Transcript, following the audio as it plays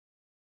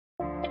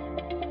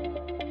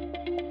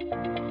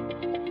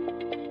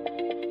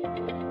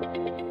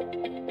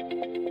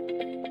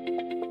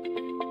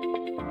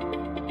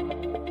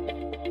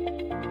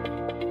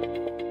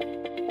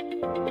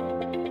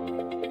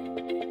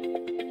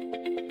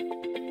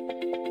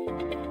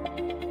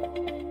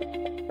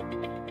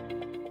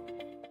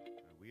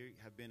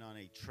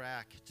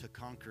To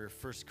conquer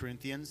 1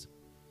 Corinthians,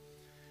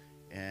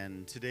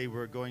 and today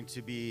we're going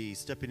to be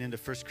stepping into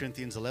 1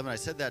 Corinthians 11. I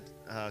said that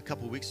a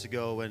couple weeks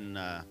ago when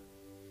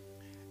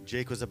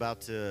Jake was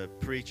about to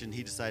preach, and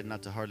he decided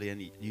not to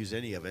hardly use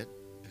any of it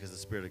because the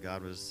Spirit of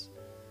God was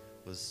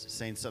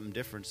saying something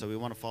different. So we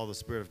want to follow the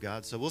Spirit of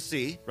God. So we'll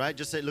see, right?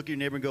 Just say, look at your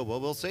neighbor and go, well,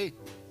 we'll see.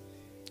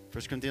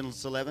 1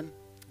 Corinthians 11,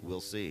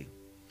 we'll see.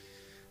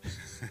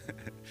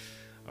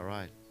 All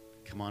right,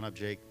 come on up,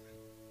 Jake.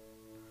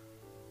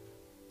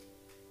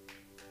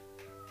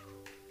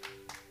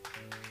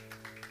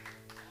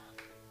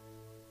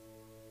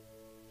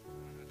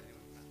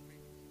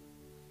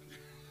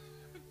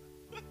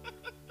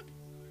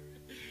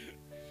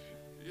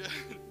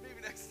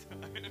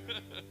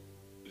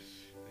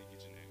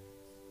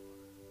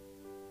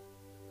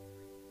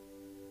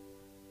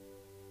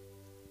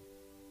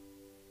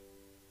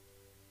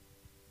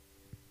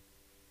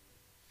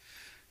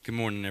 Good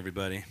morning,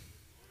 everybody. I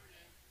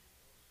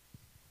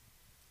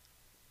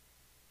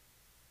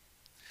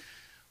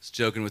was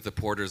joking with the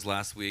Porters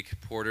last week.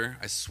 Porter,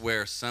 I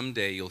swear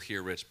someday you'll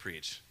hear Rich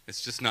preach.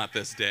 It's just not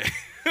this day.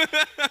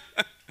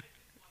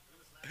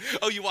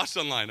 Oh, you watched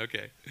online,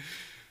 okay.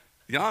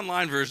 The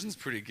online version's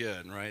pretty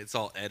good, right? It's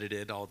all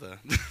edited, all the,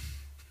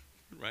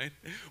 right?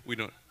 We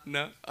don't,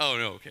 no? Oh,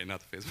 no, okay,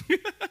 not the Facebook.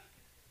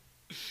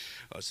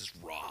 Oh, it's just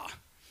raw.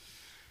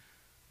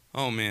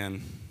 Oh,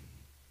 man.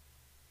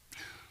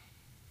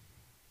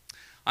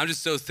 I'm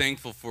just so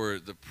thankful for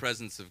the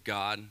presence of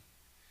God.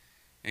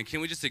 And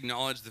can we just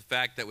acknowledge the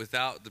fact that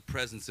without the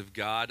presence of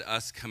God,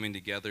 us coming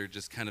together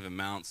just kind of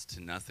amounts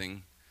to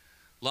nothing?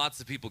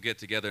 Lots of people get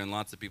together and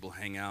lots of people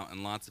hang out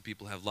and lots of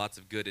people have lots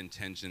of good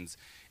intentions.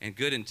 And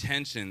good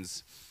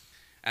intentions,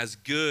 as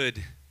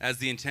good as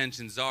the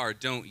intentions are,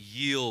 don't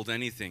yield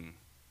anything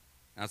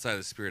outside of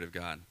the Spirit of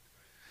God.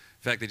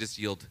 In fact, they just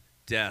yield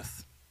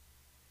death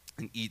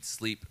and eat,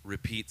 sleep,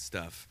 repeat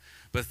stuff.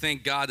 But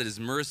thank God that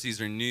His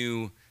mercies are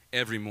new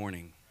every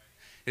morning.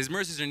 His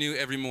mercies are new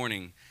every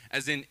morning.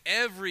 As in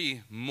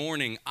every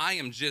morning, I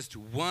am just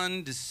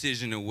one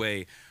decision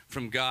away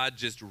from God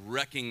just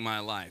wrecking my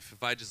life.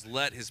 If I just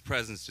let His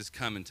presence just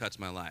come and touch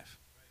my life.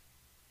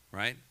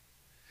 Right?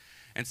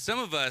 And some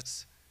of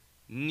us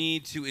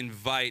need to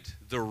invite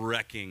the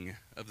wrecking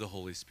of the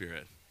Holy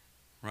Spirit.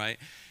 Right?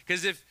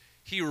 Because if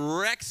He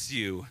wrecks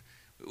you,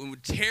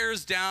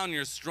 tears down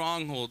your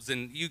strongholds,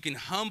 and you can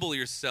humble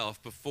yourself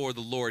before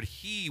the Lord,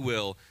 He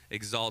will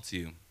exalt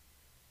you.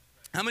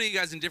 How many of you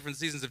guys in different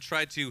seasons have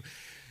tried to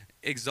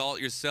exalt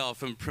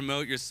yourself and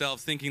promote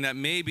yourself, thinking that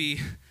maybe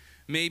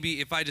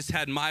if I just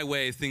had my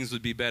way, things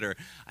would be better?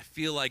 I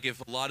feel like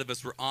if a lot of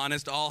us were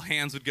honest, all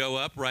hands would go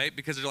up, right?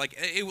 Because they're like,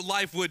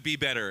 life would be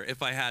better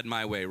if I had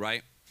my way,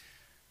 right?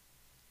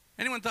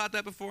 Anyone thought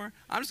that before?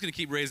 I'm just going to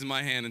keep raising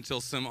my hand until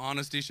some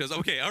honesty shows.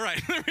 Okay, all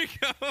right, there we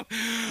go.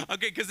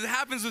 Okay, because it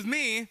happens with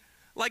me.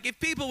 Like, if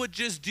people would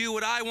just do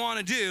what I want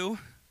to do,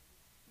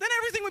 then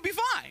everything would be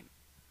fine.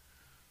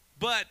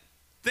 But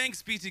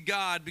thanks be to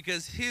God,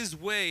 because His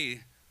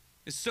way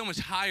is so much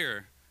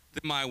higher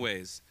than my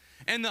ways.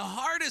 And the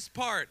hardest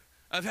part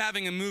of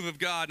having a move of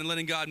God and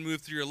letting God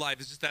move through your life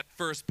is just that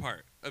first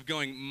part of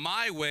going,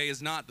 my way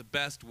is not the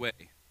best way.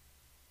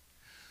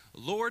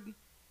 Lord,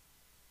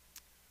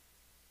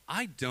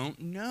 I don't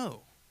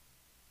know.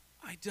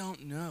 I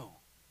don't know.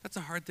 That's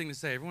a hard thing to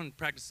say. Everyone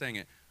practice saying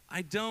it.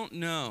 I don't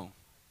know.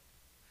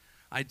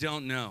 I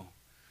don't know.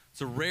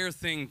 It's a rare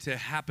thing to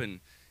happen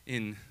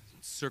in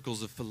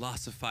circles of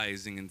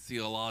philosophizing and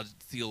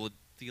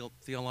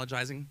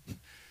theologizing,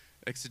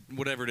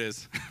 whatever it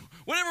is.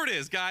 Whatever it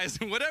is, guys,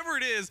 whatever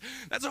it is,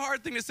 that's a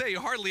hard thing to say.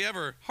 Hardly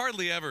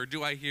ever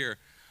do I hear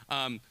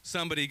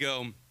somebody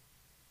go,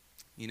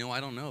 you know, I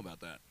don't know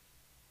about that.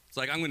 It's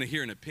like I'm going to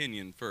hear an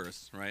opinion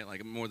first, right?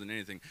 Like more than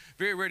anything.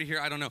 Very rare to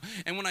hear I don't know.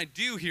 And when I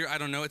do hear I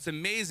don't know, it's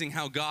amazing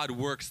how God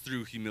works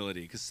through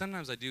humility, because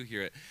sometimes I do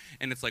hear it,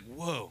 and it's like,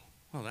 whoa,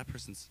 well, that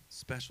person's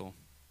special.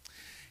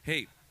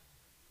 Hey,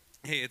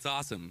 it's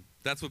awesome.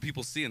 That's what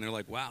people see, and they're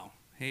like, wow,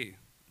 hey,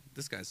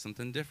 this guy's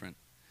something different.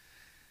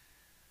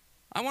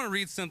 I want to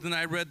read something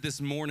I read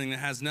this morning that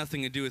has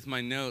nothing to do with my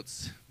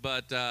notes,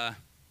 but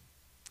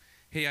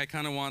hey, I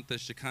kind of want the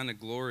Shekinah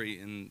glory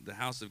in the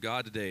house of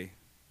God today.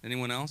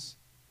 Anyone else?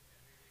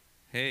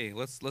 Hey,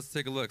 let's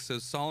take a look. So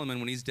Solomon,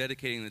 when he's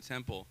dedicating the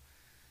temple,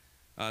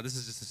 this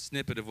is just a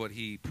snippet of what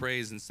he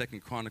prays in 2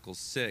 Chronicles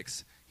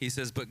 6. He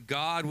says, but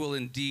God will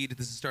indeed,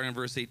 this is starting in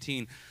verse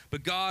 18,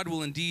 but God will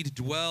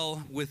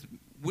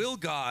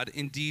God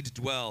indeed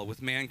dwell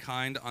with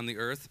mankind on the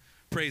earth?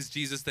 Praise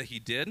Jesus that He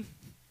did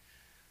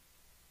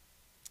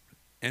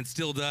and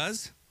still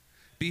does.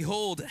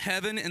 Behold,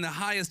 heaven and the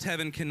highest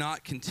heaven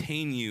cannot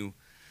contain you.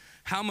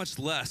 How much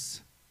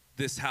less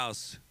this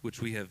house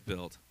which we have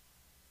built?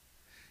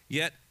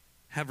 Yet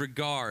have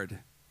regard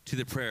to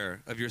the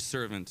prayer of your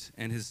servant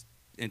and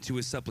to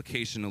his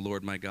supplication, O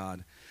Lord my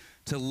God,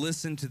 to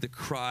listen to the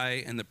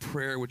cry and the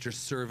prayer which your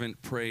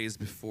servant prays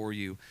before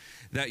you,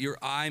 that your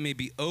eye may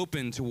be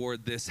open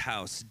toward this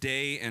house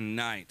day and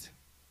night.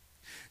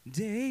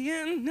 Day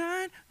and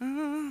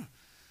night,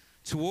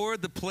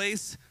 toward the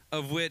place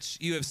of which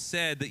you have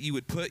said that you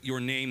would put your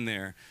name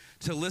there,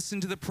 to listen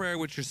to the prayer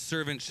which your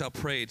servant shall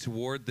pray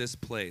toward this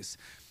place.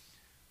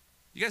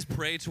 You guys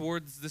pray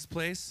towards this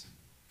place?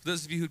 For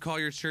those of you who call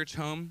your church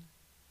home,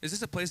 is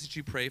this a place that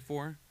you pray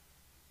for?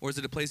 Or is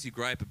it a place you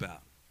gripe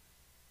about?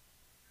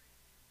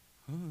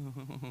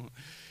 Oh.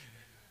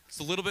 It's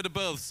a little bit of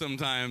both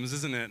sometimes,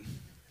 isn't it?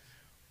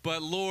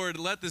 But Lord,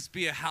 let this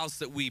be a house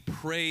that we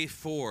pray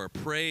for,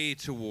 pray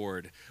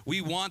toward.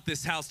 We want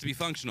this house to be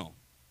functional.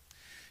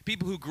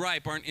 People who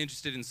gripe aren't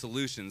interested in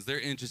solutions. They're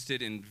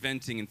interested in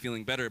venting and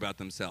feeling better about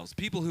themselves.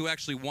 People who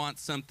actually want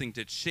something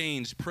to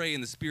change, pray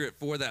in the Spirit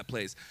for that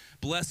place.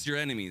 Bless your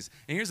enemies.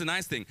 And here's the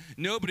nice thing.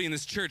 Nobody in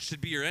this church should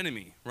be your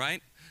enemy,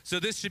 right? So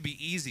this should be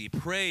easy.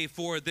 Pray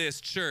for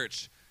this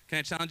church. Can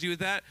I challenge you with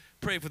that?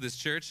 Pray for this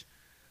church.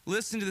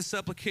 Listen to the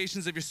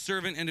supplications of your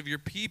servant and of your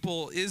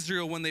people,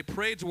 Israel, when they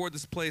pray toward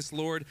this place,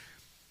 Lord.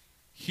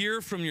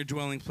 Hear from your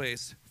dwelling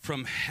place,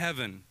 from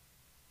heaven.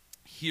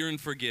 Hear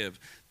and forgive.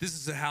 This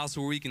is a house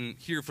where we can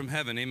hear from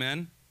heaven.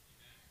 Amen?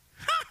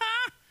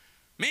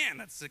 Man,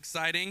 that's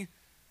exciting.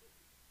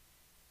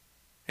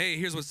 Hey,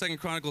 here's what 2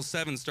 Chronicles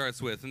 7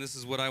 starts with, and this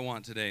is what I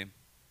want today.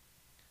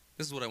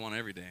 This is what I want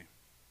every day.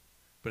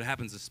 But it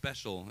happens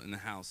especial in the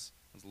house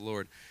of the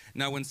Lord.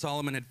 Now, when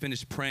Solomon had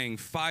finished praying,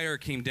 fire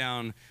came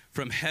down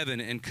from heaven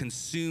and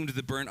consumed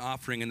the burnt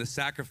offering and the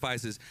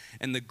sacrifices,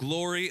 and the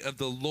glory of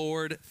the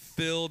Lord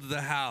filled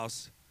the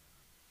house.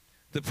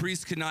 The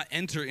priest could not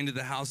enter into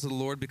the house of the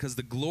Lord because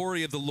the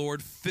glory of the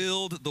Lord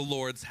filled the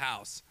Lord's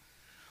house.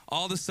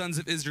 All the sons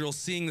of Israel,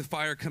 seeing the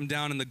fire come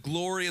down and the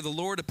glory of the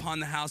Lord upon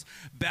the house,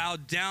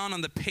 bowed down on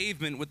the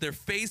pavement with their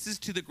faces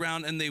to the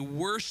ground, and they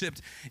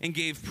worshiped and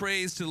gave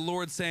praise to the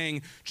Lord,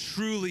 saying,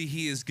 truly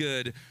he is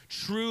good.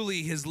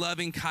 Truly his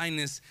loving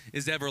kindness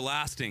is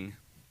everlasting.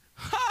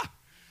 Ha!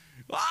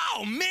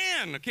 Oh,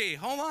 man. Okay,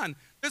 hold on.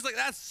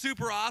 That's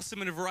super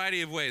awesome in a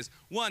variety of ways.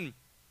 One,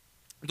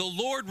 the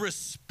Lord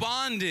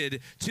responded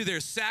to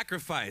their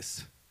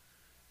sacrifice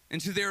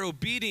and to their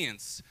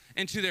obedience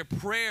and to their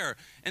prayer.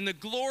 And the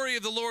glory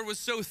of the Lord was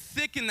so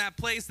thick in that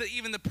place that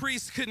even the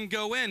priests couldn't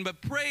go in.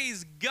 But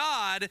praise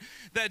God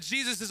that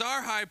Jesus is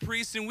our high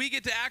priest, and we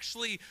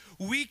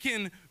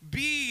can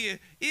be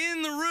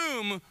in the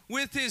room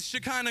with his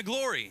Shekinah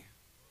glory.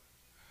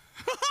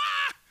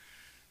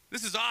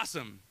 This is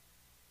awesome.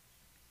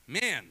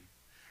 Man,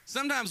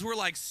 sometimes we're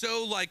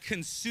so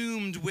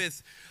consumed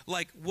with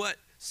what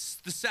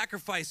the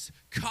sacrifice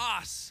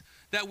costs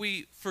that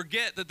we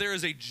forget that there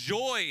is a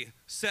joy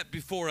set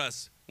before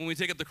us when we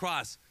take up the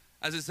cross,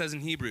 as it says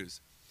in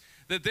Hebrews.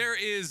 That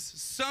there is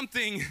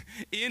something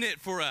in it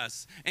for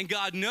us, and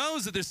God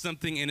knows that there's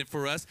something in it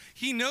for us.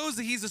 He knows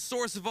that he's the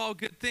source of all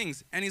good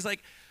things, and he's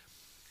like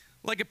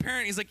a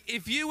parent, he's like,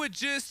 if you would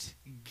just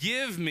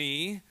give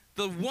me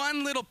the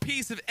one little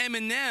piece of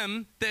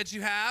M&M that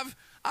you have,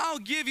 I'll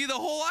give you the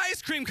whole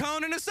ice cream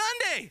cone in a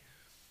sundae.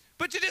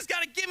 But you just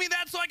got to give me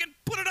that so I can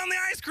put it on the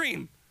ice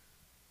cream.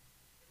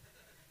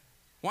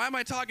 Why am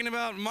I talking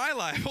about my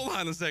life? Hold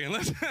on a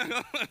second.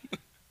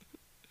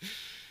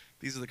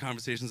 These are the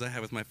conversations I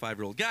have with my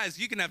 5-year-old. Guys,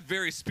 you can have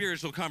very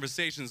spiritual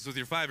conversations with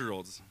your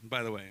 5-year-olds,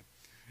 by the way.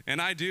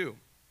 And I do.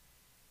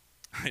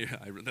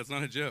 That's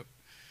not a joke.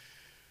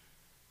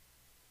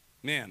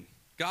 Man,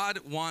 God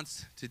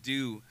wants to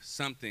do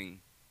something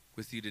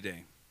with you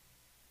today.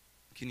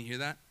 Can you hear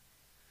that?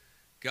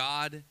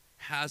 God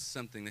has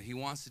something that he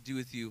wants to do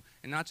with you,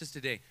 and not just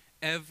today,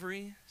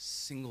 every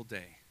single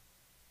day.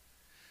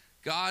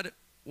 God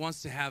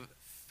wants to have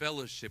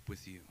fellowship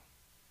with you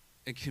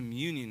and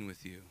communion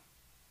with you.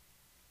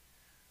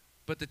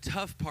 But the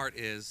tough part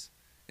is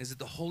that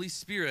the Holy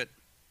Spirit,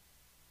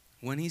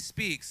 when he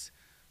speaks,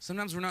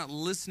 sometimes we're not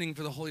listening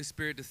for the Holy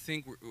Spirit to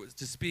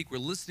speak. We're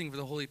listening for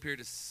the Holy Spirit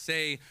to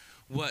say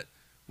what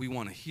we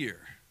want to hear.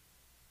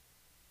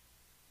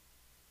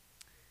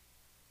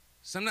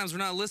 Sometimes we're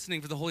not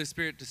listening for the Holy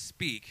Spirit to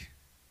speak.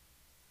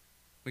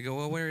 We go,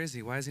 well, where is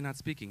he? Why is he not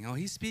speaking? Oh,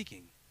 he's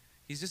speaking.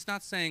 He's just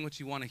not saying what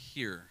you want to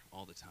hear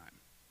all the time.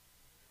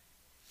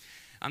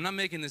 I'm not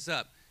making this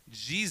up.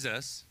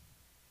 Jesus,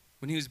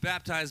 when he was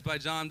baptized by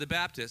John the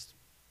Baptist,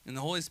 and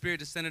the Holy Spirit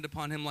descended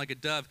upon him like a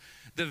dove,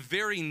 the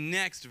very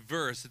next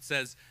verse, it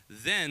says,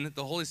 then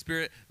the Holy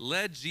Spirit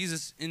led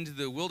Jesus into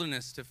the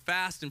wilderness to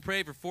fast and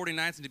pray for 40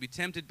 nights and to be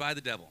tempted by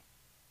the devil.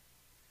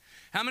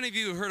 That many of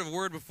you have heard of a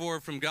word before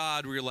from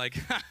God where you're like,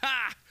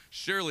 ha,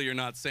 surely you're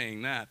not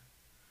saying that?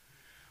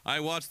 I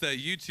watched that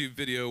YouTube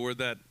video where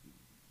that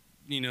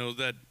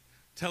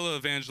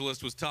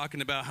televangelist was talking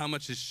about how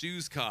much his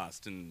shoes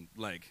cost and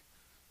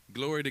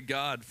glory to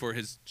God for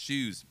his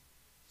shoes.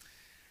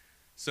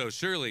 So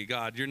surely,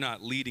 God, you're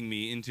not leading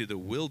me into the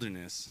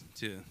wilderness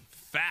to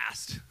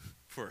fast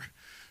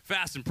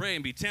and pray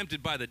and be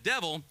tempted by the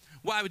devil.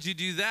 Why would you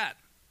do that?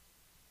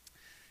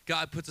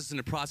 God puts us in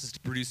a process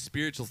to produce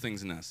spiritual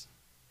things in us.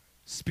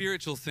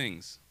 Spiritual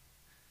things.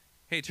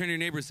 Hey, turn to your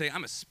neighbor and say,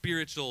 I'm a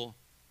spiritual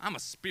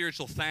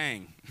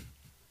thing.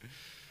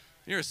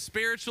 You're a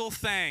spiritual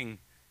thing.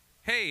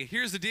 Hey,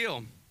 here's the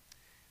deal.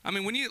 I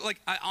mean, when you, like,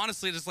 I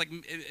honestly just, like,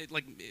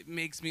 it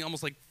makes me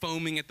almost, like,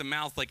 foaming at the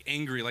mouth, like,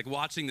 angry. Like,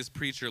 watching this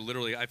preacher,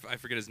 literally, I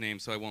forget his name,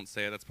 so I won't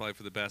say it. That's probably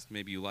for the best.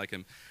 Maybe you like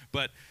him.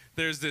 But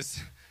there's this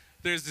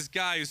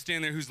guy who's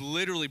standing there who's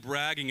literally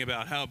bragging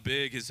about how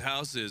big his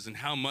house is and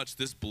how much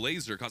this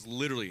blazer costs.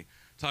 Literally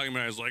talking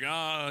about it. He's like,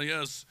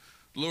 yes,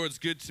 the Lord's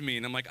good to me.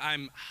 And I'm like,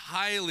 I'm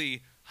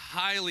highly,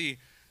 highly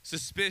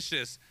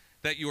suspicious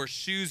that your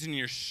shoes and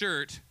your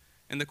shirt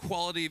and the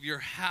quality of your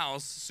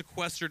house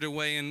sequestered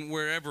away in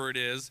wherever it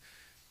is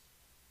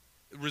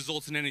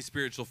results in any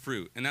spiritual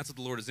fruit. And that's what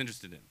the Lord is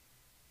interested in,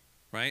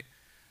 right?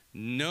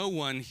 No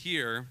one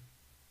here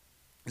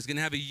is going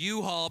to have a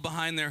U-Haul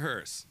behind their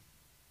hearse,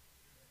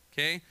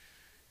 okay?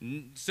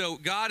 So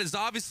God is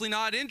obviously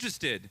not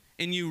interested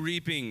in you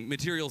reaping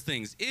material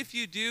things. If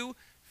you do,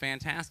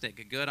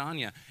 fantastic, good on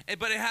you.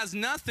 But it has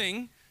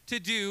nothing to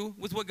do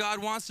with what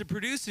God wants to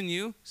produce in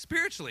you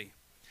spiritually.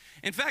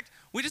 In fact,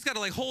 we just got to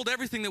like hold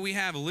everything that we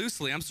have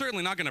loosely. I'm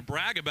certainly not going to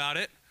brag about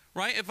it,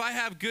 right? If I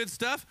have good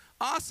stuff,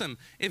 awesome.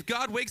 If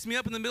God wakes me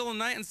up in the middle of the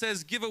night and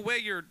says, give away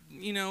your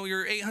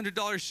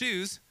 $800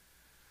 shoes,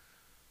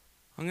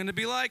 I'm going to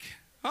be like,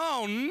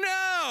 oh,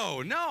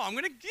 no, I'm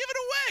going to give it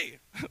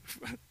away.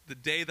 The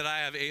day that I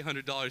have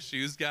 $800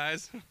 shoes,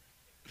 guys,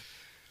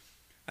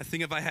 I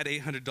think if I had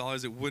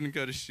 $800, it wouldn't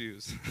go to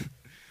shoes.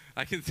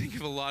 I can think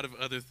of a lot of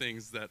other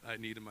things that I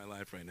need in my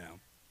life right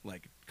now,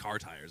 like car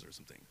tires or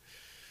something.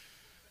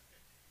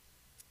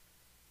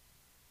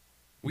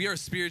 We are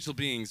spiritual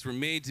beings. We're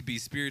made to be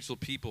spiritual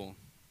people.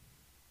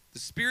 The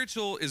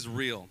spiritual is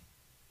real.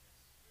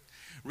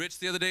 Rich,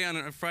 the other day on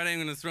a Friday, I'm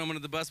going to throw him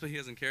under the bus, but he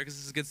doesn't care because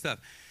this is good stuff.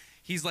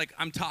 He's like,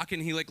 I'm talking,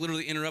 he like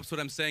literally interrupts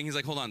what I'm saying. He's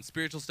like, hold on,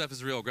 spiritual stuff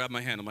is real. Grab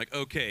my hand. I'm like,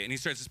 okay. And he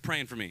starts just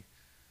praying for me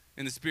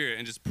in the spirit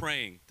and just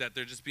praying that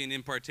there just be an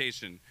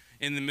impartation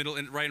in the middle,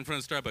 right in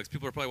front of Starbucks.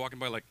 People are probably walking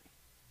by like,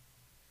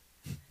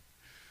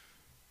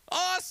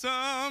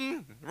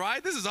 awesome,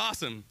 right? This is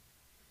awesome.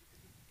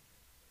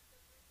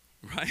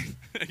 Right?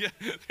 Yeah.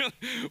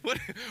 What?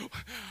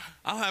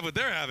 I'll have what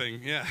they're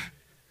having. Yeah.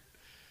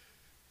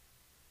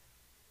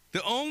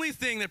 The only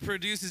thing that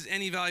produces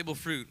any valuable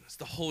fruit is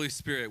the Holy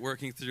Spirit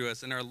working through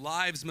us, and our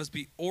lives must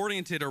be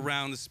oriented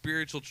around the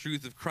spiritual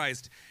truth of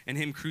Christ and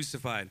Him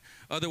crucified.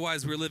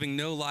 Otherwise, we're living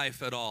no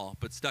life at all,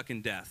 but stuck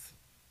in death.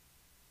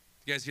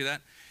 You guys hear that?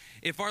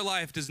 If our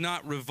life does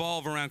not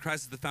revolve around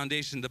Christ as the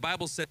foundation, the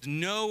Bible says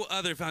no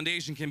other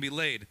foundation can be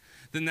laid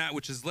than that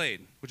which is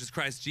laid, which is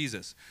Christ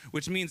Jesus.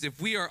 Which means if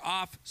we are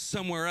off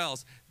somewhere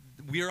else,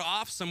 we are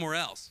off somewhere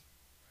else.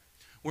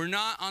 We're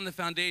not on the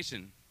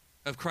foundation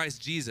of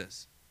Christ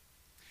Jesus.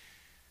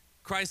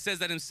 Christ says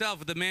that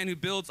himself, the man who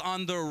builds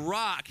on the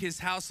rock, his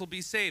house will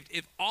be saved.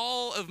 If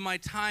all of my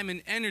time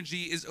and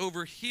energy is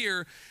over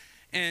here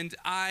and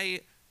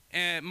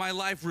my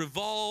life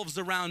revolves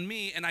around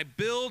me and I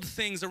build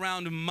things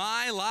around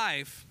my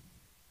life,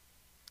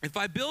 if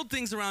I build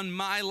things around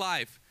my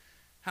life,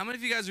 how many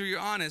of you guys are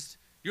honest?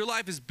 Your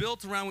life is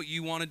built around what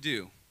you want to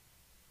do.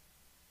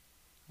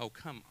 Oh,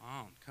 come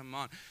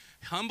on.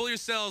 Humble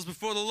yourselves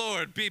before the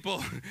Lord,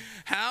 people.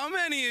 How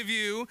many of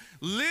you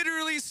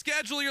literally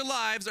schedule your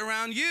lives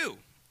around you?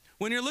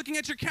 When you're looking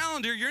at your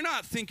calendar, you're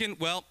not thinking,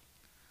 well,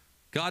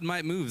 God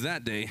might move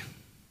that day,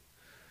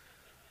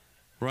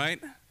 right?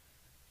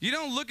 You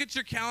don't look at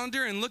your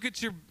calendar and look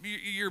at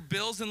your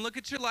bills and look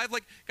at your life.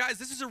 Like, guys,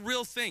 this is a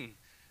real thing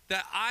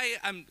that I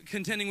am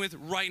contending with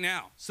right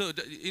now. So,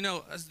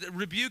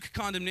 rebuke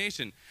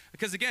condemnation.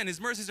 Because, again,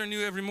 His mercies are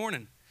new every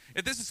morning.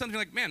 If this is something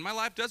like, man, my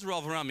life does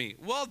revolve around me,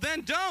 well,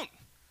 then don't.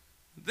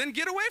 Then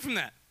get away from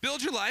that.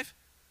 Build your life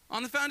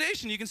on the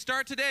foundation. You can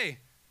start today.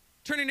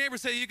 Turn to your neighbor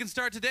and say, you can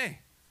start today.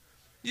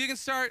 You can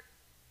start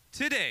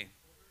today.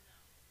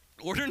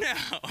 Order now.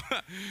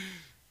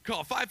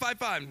 Call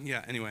 555.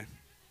 Yeah, anyway.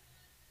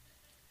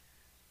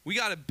 We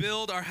got to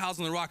build our house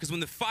on the rock, because when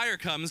the fire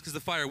comes, because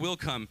the fire will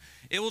come,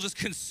 it will just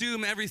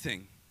consume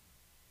everything.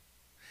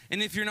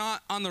 And if you're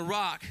not on the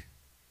rock,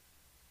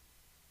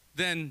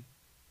 then,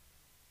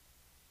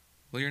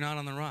 well, you're not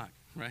on the rock,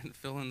 right?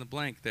 Fill in the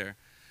blank there.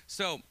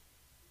 So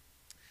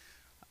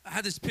I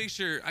got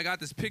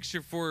this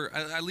picture for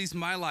at least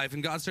my life,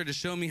 and God started to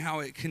show me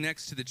how it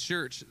connects to the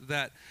church,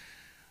 that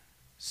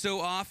so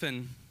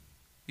often,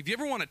 if you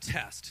ever want to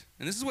test,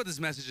 and this is what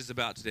this message is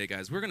about today,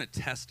 guys, we're going to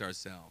test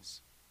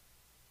ourselves.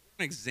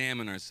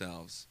 Examine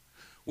ourselves.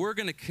 We're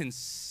going to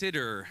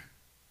consider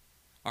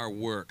our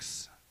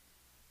works,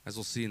 as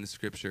we'll see in the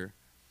scripture.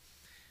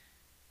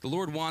 The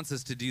Lord wants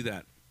us to do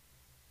that.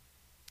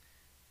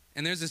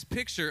 And there's this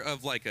picture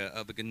of like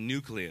a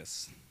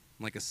nucleus,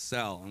 like a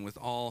cell, and with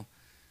all,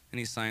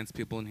 any science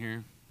people in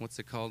here, what's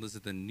it called? Is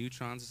it the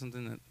neutrons or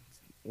something that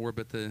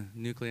orbit the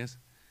nucleus?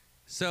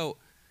 So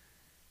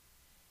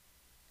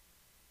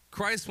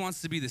Christ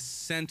wants to be the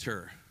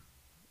center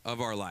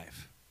of our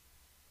life.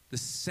 The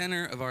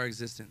center of our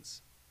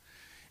existence.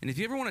 And if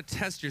you ever want to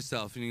test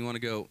yourself and you want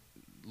to go,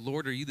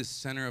 Lord, are you the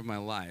center of my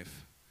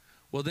life?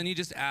 Well, then you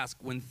just ask,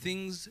 when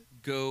things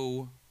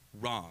go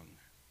wrong,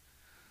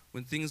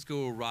 when things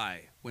go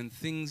awry, when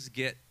things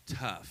get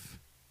tough,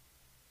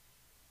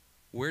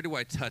 where do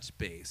I touch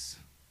base?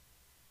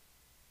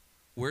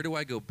 Where do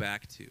I go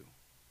back to?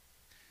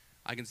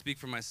 I can speak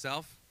for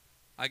myself.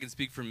 I can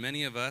speak for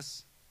many of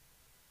us.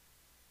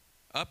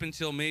 Up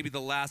until maybe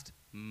the last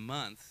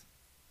month,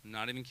 I'm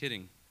not even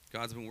kidding,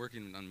 God's been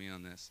working on me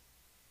on this.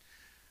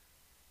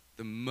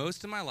 The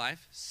most of my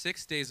life,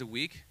 6 days a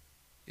week,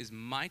 is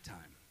my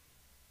time.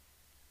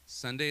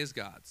 Sunday is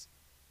God's.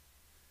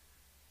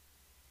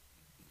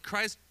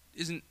 Christ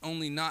isn't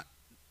only not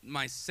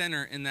my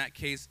center in that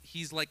case,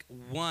 he's like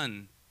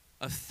one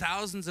of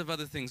thousands of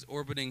other things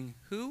orbiting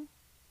who?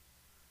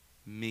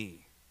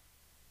 Me.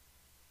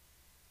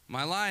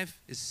 My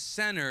life is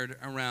centered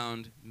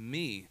around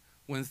me.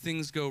 When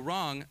things go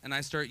wrong and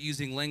I start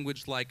using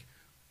language like,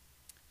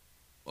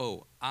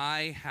 oh,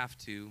 I have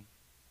to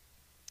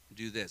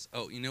do this.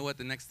 Oh, you know what?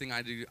 The next thing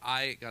I do,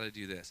 I got to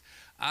do this.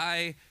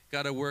 I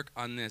got to work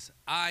on this.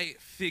 I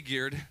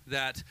figured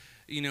that,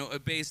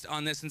 based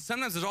on this. And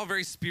sometimes it's all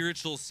very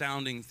spiritual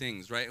sounding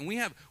things, right? And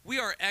we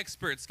are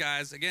experts,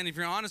 guys. Again, if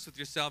you're honest with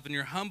yourself and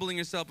you're humbling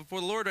yourself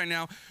before the Lord right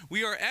now,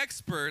 we are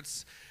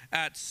experts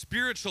at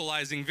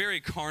spiritualizing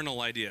very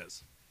carnal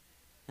ideas,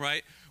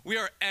 right? We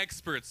are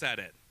experts at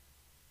it.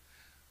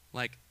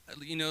 Like,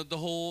 the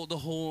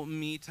whole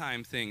me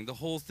time thing, the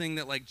whole thing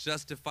that like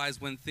justifies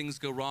when things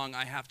go wrong,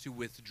 I have to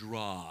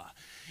withdraw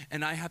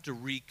and I have to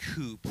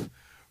recoup,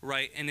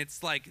 right? And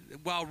it's like,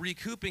 while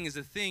recouping is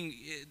a thing,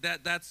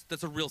 that's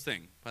a real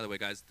thing, by the way,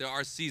 guys. There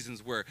are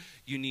seasons where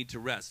you need to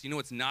rest. You know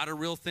what's not a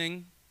real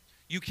thing?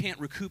 You can't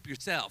recoup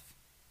yourself.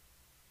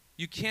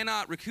 You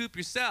cannot recoup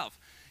yourself.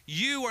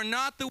 You are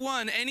not the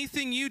one.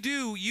 Anything you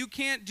do, you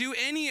can't do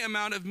any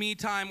amount of me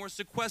time or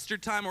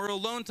sequestered time or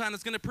alone time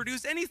that's going to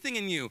produce anything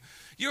in you.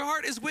 Your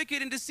heart is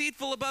wicked and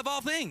deceitful above all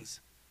things.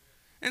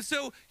 And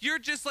so you're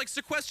just like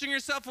sequestering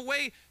yourself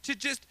away to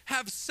just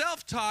have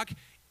self-talk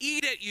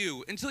eat at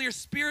you until your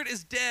spirit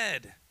is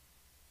dead.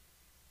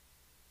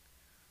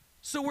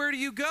 So where do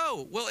you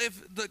go? Well,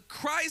 if the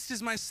Christ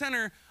is my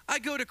center, I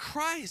go to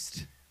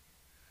Christ.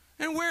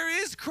 And where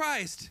is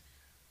Christ?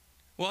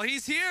 Well,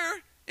 he's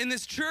here in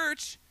this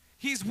church.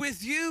 He's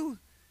with you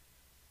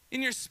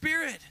in your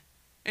spirit.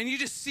 And you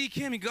just seek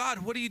him. And God,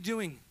 what are you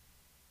doing?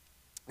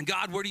 And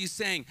God, what are you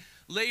saying?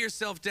 Lay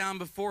yourself down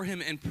before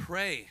him and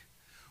pray.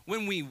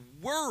 When we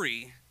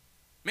worry,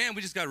 man,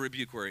 we just got to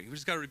rebuke worry. We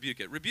just got to rebuke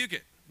it. Rebuke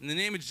it. In the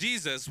name of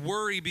Jesus,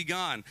 worry be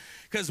gone.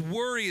 Because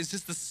worry is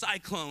just the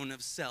cyclone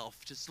of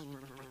self. Just,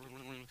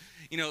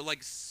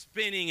 like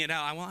spinning it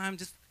out.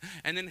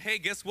 And then, hey,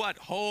 guess what?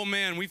 Oh,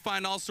 man, we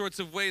find all sorts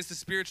of ways to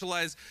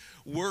spiritualize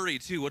worry,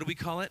 too. What do we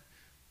call it?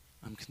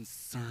 I'm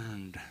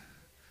concerned.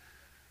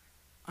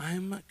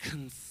 I'm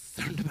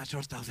concerned about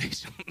your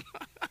salvation.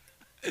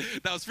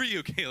 That was for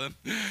you, Caleb.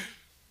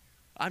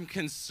 I'm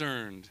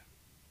concerned.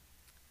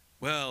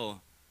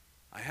 Well,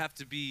 I have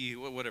to be,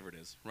 whatever it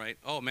is, right?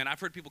 Oh, man, I've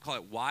heard people call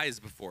it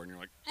wise before, and you're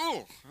like,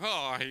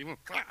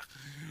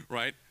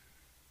 right?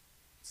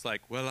 It's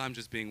like, well, I'm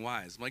just being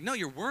wise. I'm like, no,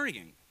 you're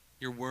worrying.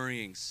 You're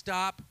worrying.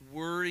 Stop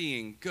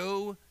worrying.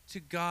 Go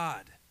to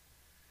God.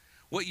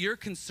 What you're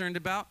concerned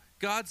about,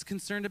 God's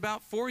concerned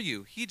about for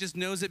you. He just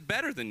knows it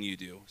better than you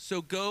do.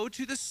 So go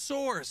to the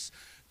source.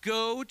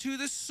 Go to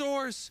the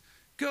source.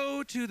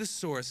 Go to the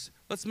source.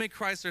 Let's make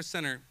Christ our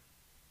center.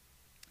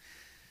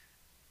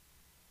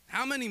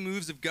 How many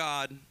moves of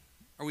God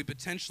are we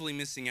potentially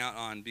missing out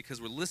on because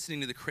we're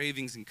listening to the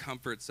cravings and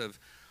comforts of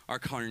our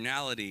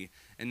carnality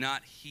and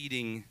not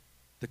heeding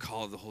the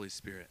call of the Holy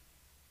Spirit?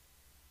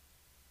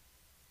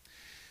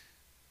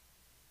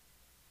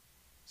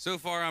 So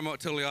far, I'm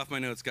totally off my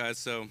notes, guys,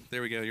 so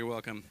there we go. You're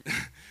welcome.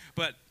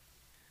 But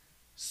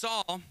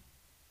Saul,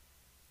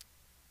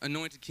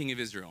 anointed king of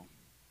Israel.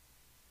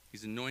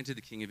 He's anointed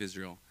the king of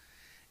Israel.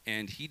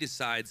 And he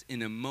decides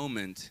in a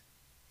moment,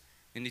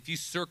 and if you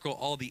circle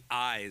all the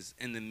I's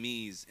and the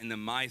me's and the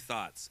my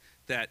thoughts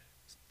that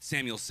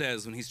Samuel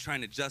says when he's trying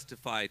to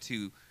justify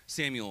to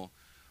Samuel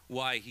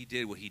why he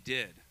did what he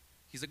did.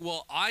 He's like,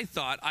 well, I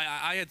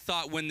had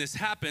thought when this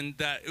happened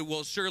that,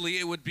 well, surely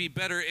it would be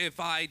better if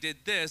I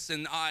did this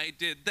and I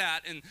did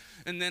that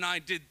and then I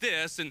did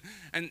this. And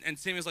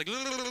Samuel's like,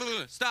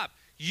 stop.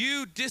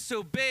 You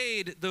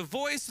disobeyed the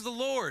voice of the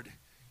Lord.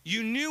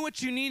 You knew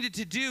what you needed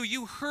to do.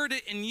 You heard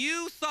it and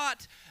you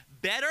thought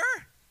better?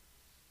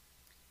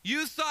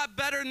 You thought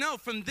better? No,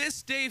 from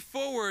this day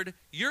forward,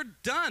 you're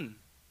done.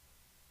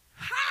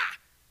 Ha!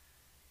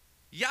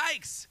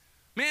 Yikes.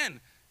 Man,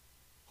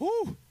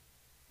 whoo.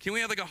 Can we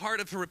have like a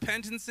heart of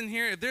repentance in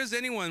here? If there's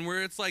anyone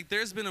where it's like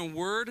there's been a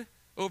word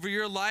over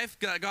your life,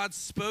 God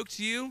spoke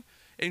to you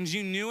and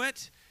you knew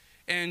it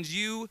and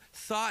you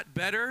thought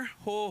better,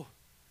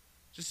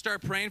 just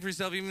start praying for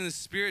yourself, even in the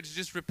spirit, to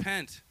just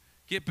repent.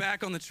 Get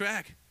back on the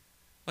track.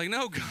 Like,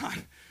 no,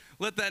 God,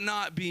 let that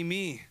not be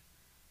me.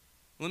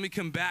 Let me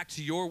come back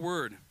to your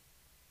word.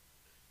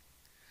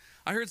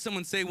 I heard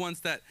someone say once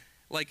that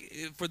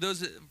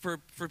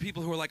for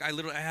people who are like,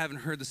 I haven't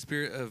heard the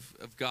Spirit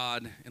of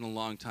God in a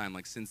long time,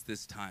 like since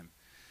this time.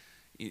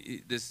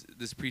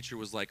 This preacher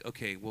was like,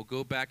 okay, well,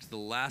 go back to the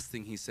last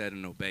thing he said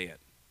and obey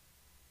it.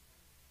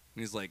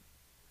 And he's like,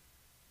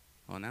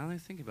 well, now that I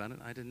think about it,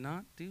 I did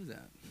not do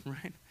that,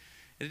 right?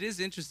 It is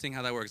interesting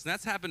how that works. And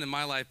that's happened in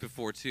my life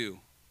before too,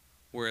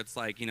 where it's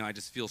like, I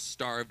just feel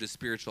starved of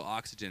spiritual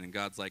oxygen, and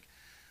God's like,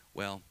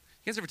 well,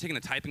 you guys ever taken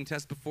a typing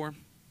test before?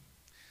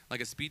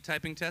 Like a speed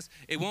typing test?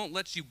 It won't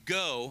let you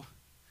go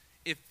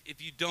if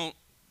you don't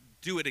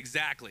do it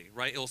exactly,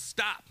 right? It'll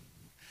stop.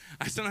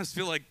 I sometimes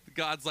feel like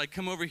God's like,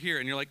 come over here,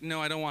 and you're like, no,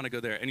 I don't want to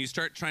go there. And you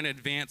start trying to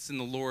advance in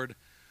the Lord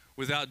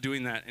without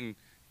doing that, and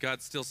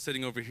God's still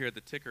sitting over here at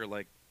the ticker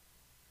like,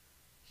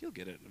 he'll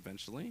get it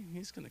eventually.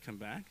 He's going to come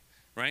back,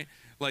 right?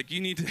 Like,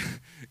 you need to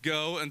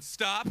go and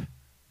stop,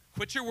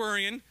 quit your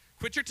worrying,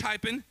 quit your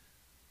typing,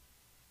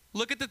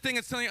 look at the thing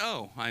that's telling you,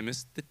 oh, I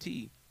missed the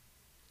T.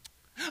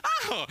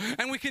 Oh,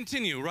 and we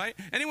continue, right?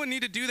 Anyone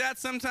need to do that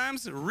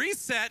sometimes?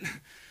 Reset.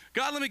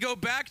 God, let me go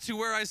back to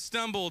where I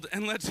stumbled,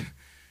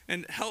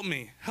 and help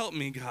me,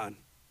 God.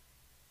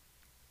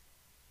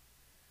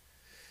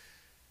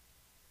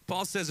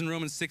 Paul says in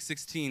Romans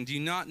 6:16, do you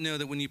not know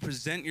that when you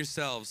present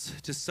yourselves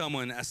to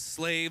someone as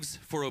slaves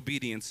for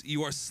obedience,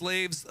 you are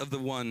slaves of the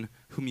one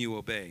whom you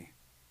obey,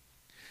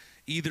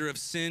 either of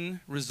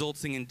sin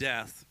resulting in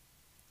death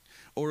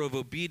or of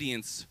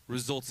obedience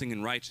resulting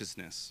in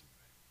righteousness?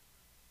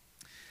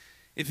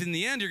 If in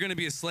the end you're going to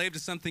be a slave to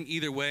something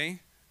either way,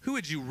 who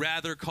would you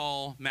rather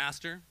call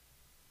master?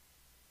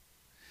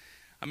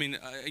 I mean,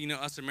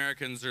 us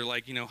Americans are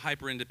like,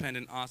 hyper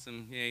independent,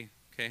 awesome, yay,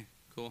 okay,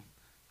 cool.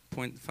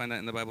 Find that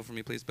in the Bible for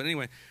me, please. But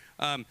anyway,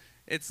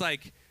 it's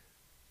like,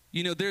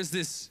 there's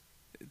this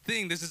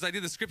thing, there's this idea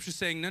of the scripture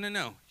saying,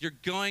 no, you're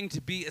going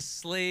to be a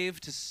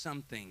slave to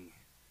something.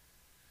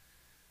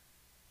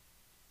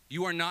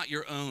 You are not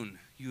your own.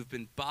 You have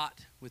been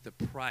bought with a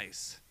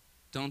price.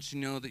 Don't you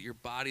know that your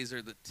bodies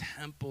are the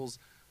temples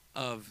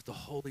of the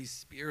Holy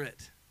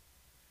Spirit?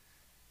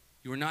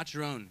 You are not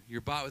your own.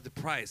 You're bought with a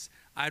price.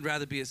 I'd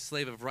rather be a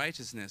slave of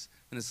righteousness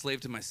than a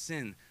slave to my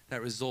sin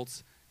that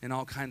results in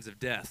all kinds of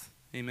death.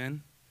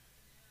 Amen?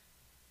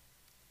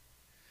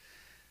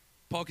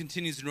 Paul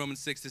continues in Romans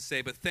 6 to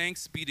say, but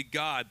thanks be to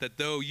God that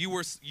though you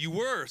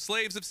were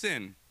slaves of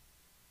sin,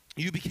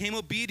 you became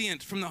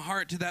obedient from the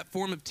heart to that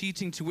form of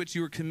teaching to which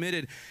you were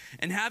committed.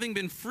 And having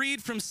been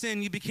freed from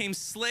sin, you became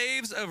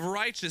slaves of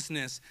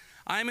righteousness.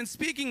 I am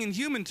speaking in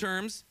human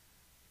terms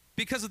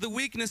because of the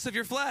weakness of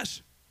your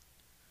flesh.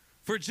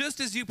 For just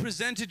as you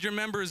presented your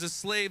members as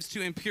slaves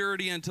to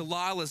impurity and to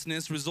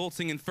lawlessness,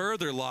 resulting in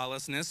further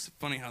lawlessness,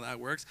 funny how that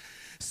works,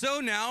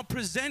 so now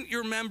present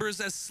your members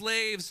as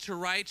slaves to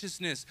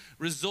righteousness,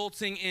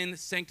 resulting in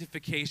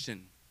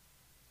sanctification.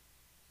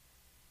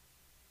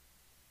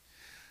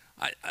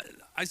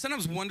 I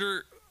sometimes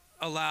wonder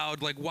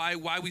aloud, like,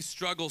 why we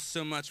struggle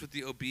so much with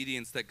the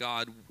obedience that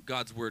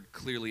God's word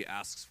clearly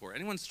asks for.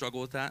 Anyone struggle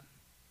with that?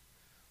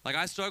 Like,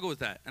 I struggle with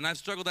that, and I've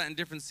struggled with that in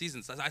different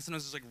seasons. I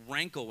sometimes just like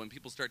rankle when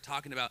people start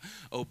talking about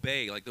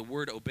obey. Like, the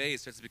word obey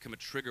starts to become a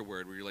trigger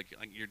word where you're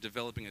you're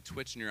developing a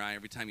twitch in your eye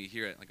every time you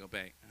hear it, like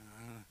obey.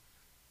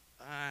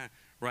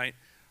 Right?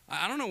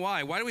 I don't know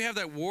why. Why do we have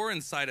that war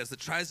inside us that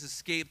tries to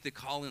escape the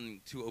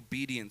calling to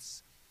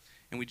obedience,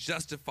 and we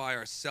justify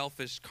our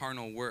selfish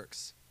carnal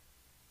works?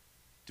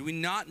 Do we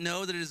not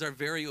know that it is our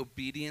very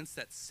obedience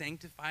that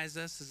sanctifies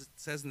us, as it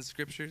says in the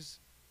scriptures?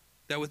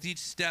 That with each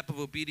step of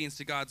obedience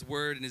to God's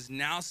word and his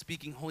now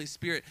speaking Holy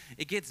Spirit,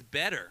 it gets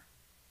better.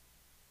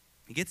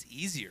 It gets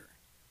easier.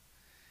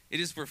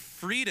 It is for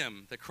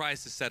freedom that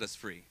Christ has set us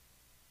free.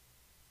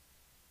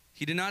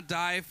 He did not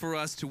die for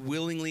us to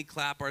willingly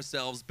clap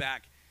ourselves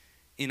back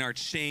in our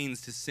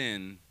chains to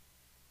sin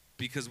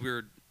because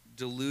we're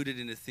deluded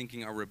into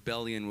thinking our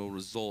rebellion will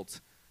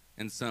result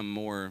in some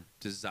more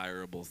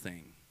desirable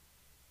thing.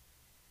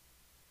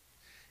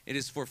 It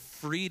is for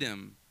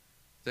freedom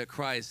that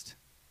Christ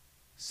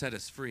set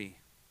us free.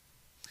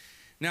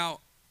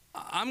 Now,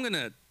 I'm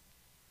gonna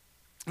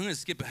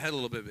skip ahead a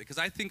little bit because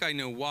I think I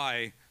know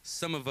why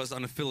some of us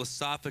on a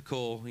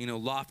philosophical,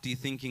 lofty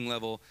thinking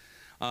level,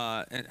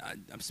 and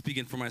I'm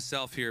speaking for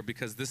myself here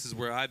because this is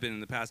where I've been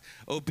in the past.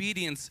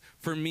 Obedience,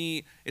 for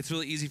me, it's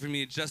really easy for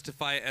me to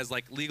justify it as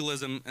like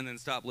legalism and then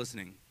stop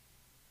listening,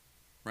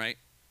 right?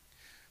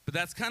 But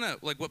that's kind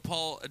of like what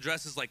Paul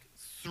addresses like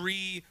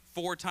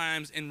 3-4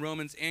 times in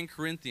Romans and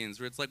Corinthians,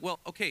 where it's like, well,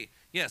 okay,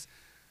 yes,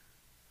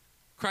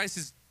 Christ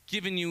has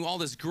given you all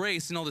this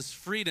grace and all this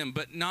freedom,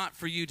 but not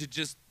for you to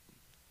just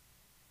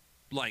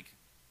like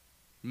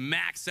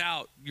max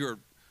out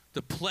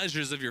the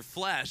pleasures of your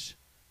flesh,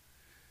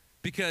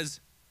 because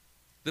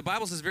the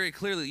Bible says very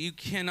clearly you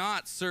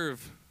cannot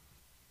serve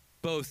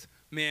both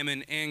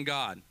mammon and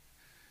God.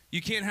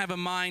 You can't have a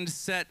mind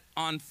set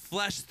on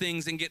flesh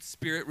things and get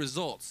spirit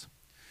results.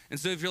 And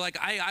so if you're like,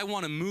 I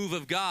want a move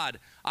of God,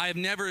 I have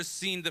never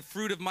seen the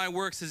fruit of my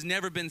works has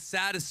never been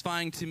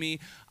satisfying to me,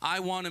 I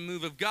want a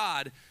move of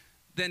God,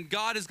 then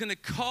God is going to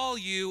call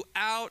you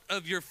out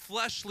of your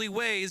fleshly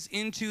ways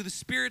into the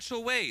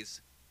spiritual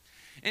ways.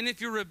 And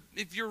if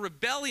you're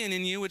rebellion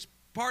in you, which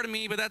pardon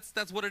me, but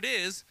that's what it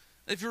is.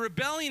 If you're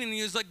rebellion in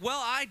you is like,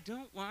 well, I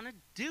don't want to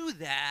do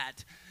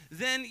that,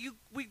 then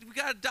we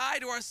got to die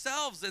to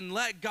ourselves and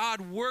let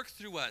God work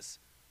through us.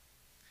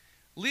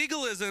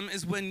 Legalism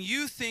is when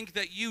you think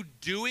that you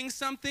doing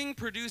something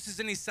produces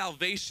any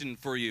salvation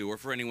for you or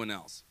for anyone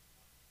else.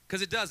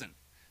 Because it doesn't.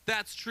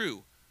 That's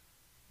true.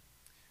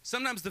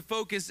 Sometimes the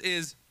focus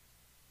is,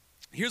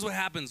 here's what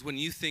happens when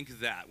you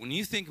think that. When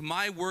you think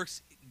my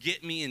works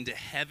get me into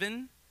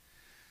heaven,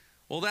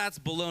 well, that's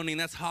baloney, and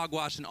that's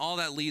hogwash, and all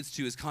that leads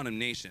to is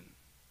condemnation.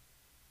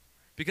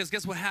 Because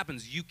guess what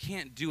happens? You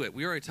can't do it.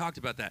 We already talked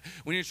about that.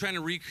 When you're trying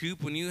to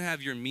recoup, when you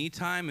have your me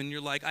time and you're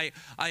like,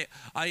 I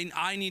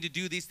need to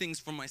do these things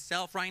for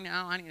myself right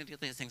now. I need to do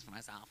these things for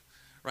myself,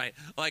 right?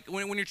 Like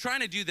when you're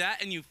trying to do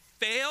that and you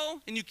fail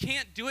and you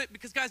can't do it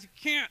because, guys, you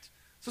can't.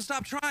 So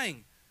stop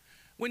trying.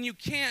 When you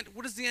can't,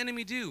 what does the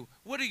enemy do?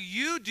 What do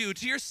you do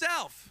to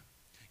yourself?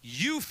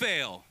 You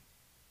fail.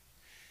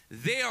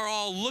 They are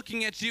all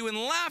looking at you and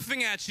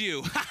laughing at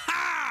you. Ha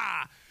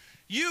ha!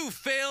 You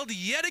failed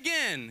yet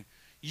again.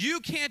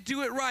 You can't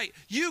do it right.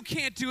 You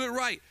can't do it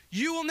right.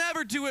 You will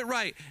never do it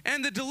right.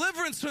 And the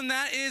deliverance from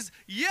that is,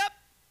 yep,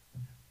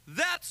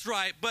 that's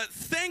right. But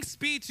thanks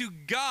be to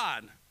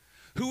God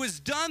who has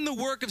done the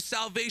work of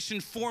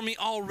salvation for me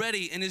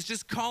already and is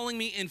just calling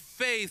me in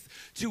faith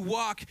to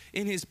walk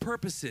in his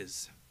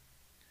purposes.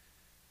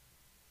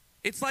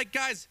 It's like,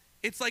 guys,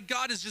 it's like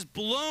God has just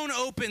blown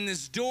open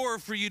this door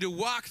for you to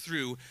walk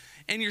through,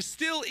 and you're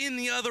still in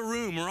the other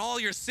room where all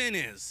your sin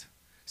is.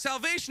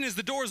 Salvation is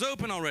the door's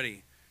open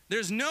already.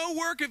 There's no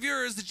work of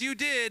yours that you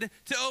did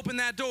to open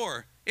that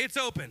door. It's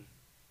open.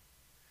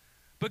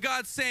 But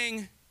God's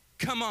saying,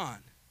 come on.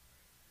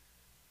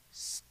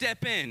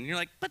 Step in. You're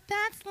like, but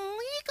that's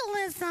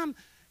legalism.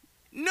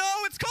 No,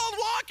 it's called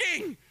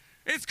walking.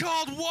 It's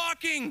called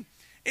walking.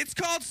 It's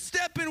called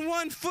stepping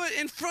one foot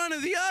in front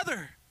of the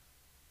other.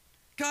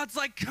 God's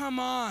like, come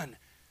on.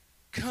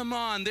 Come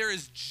on. There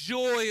is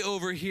joy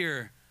over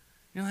here.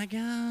 You're like,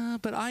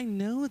 but I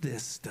know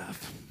this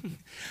stuff.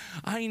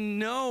 I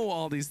know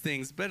all these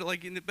things.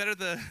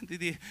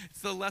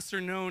 It's the lesser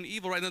known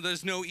evil, right? No,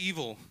 there's no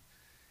evil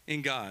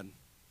in God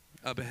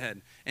up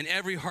ahead. And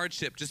every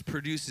hardship just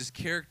produces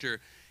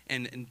character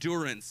and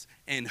endurance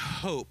and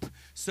hope.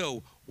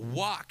 So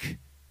walk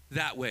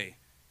that way.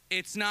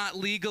 It's not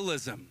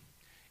legalism.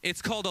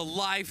 It's called a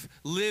life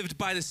lived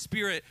by the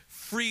Spirit,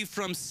 free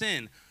from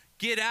sin.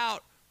 Get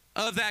out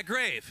of that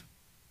grave.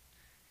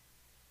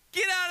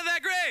 Get out of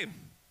that grave.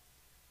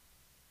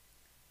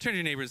 Turn to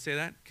your neighbor and say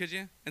that, could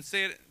you? And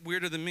say it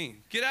weirder than me.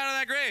 Get out of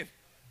that grave.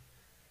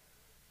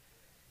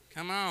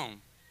 Come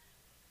on.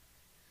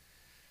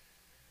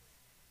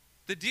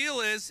 The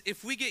deal is,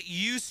 if we get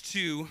used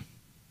to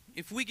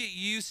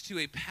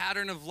a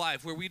pattern of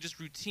life where we just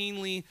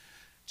routinely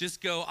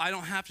just go, I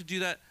don't have to do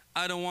that.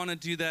 I don't want to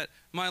do that.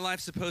 My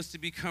life's supposed to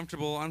be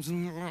comfortable.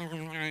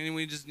 And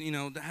we just,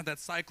 have that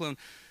cyclone.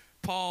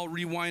 Paul,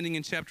 rewinding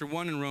in chapter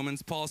 1 in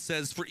Romans, Paul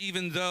says, for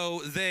even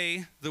though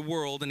they, the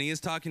world, and he is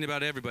talking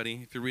about everybody,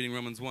 if you're reading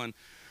Romans 1,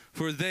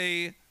 for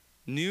they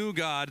knew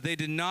God, they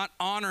did not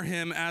honor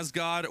him as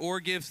God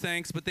or give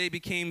thanks, but they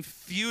became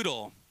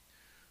futile,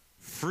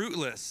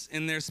 fruitless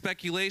in their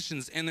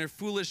speculations, and their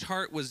foolish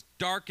heart was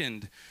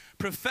darkened.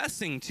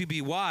 Professing to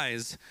be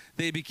wise,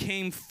 they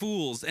became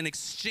fools and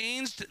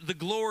exchanged the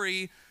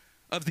glory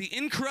of the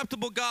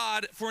incorruptible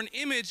God for an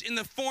image in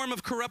the form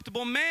of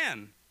corruptible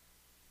man.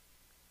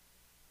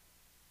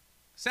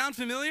 Sound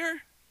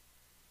familiar?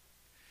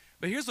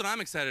 But here's what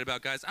I'm excited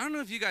about, guys. I don't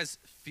know if you guys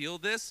feel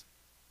this,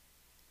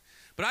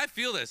 but I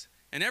feel this.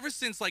 And ever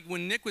since,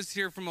 when Nick was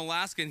here from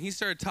Alaska and he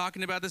started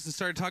talking about this and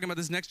started talking about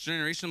this next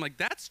generation, I'm like,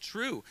 that's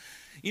true.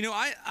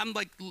 I'm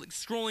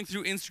scrolling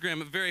through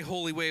Instagram, a very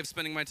holy way of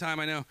spending my time,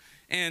 I know.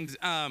 And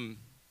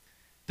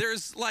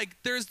there's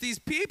these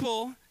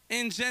people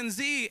in Gen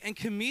Z and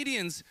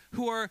comedians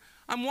who are,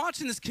 I'm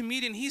watching this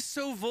comedian, he's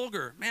so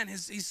vulgar. Man,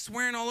 he's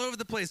swearing all over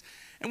the place.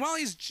 And while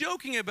he's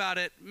joking about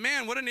it,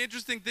 man, what an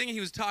interesting thing he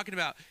was talking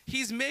about.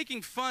 He's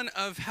making fun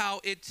of how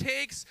it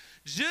takes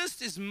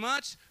just as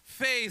much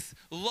faith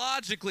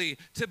logically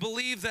to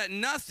believe that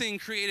nothing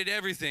created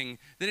everything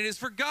than it is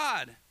for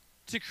God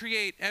to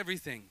create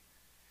everything.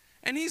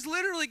 And he's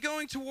literally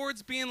going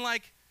towards being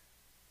like,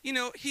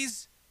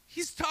 he's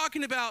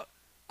talking about,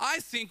 I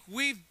think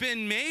we've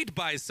been made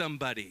by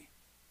somebody.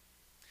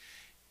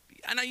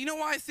 And you know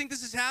why I think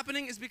this is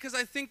happening? Is because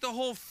I think the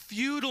whole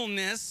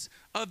futileness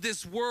of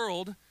this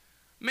world,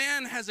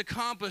 man has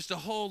accomplished a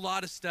whole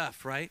lot of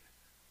stuff, right?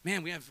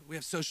 Man, we have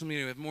social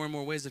media. We have more and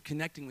more ways of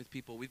connecting with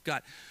people. We've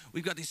got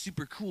these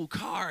super cool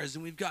cars,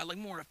 and we've got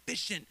more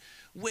efficient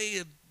way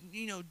of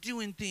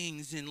doing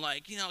things, and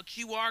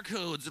QR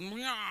codes and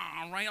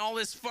right, all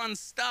this fun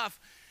stuff.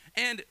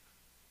 And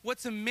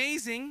what's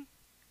amazing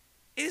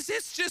is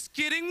it's just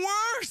getting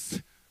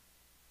worse.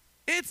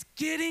 It's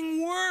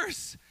getting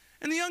worse.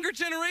 And the younger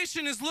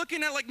generation is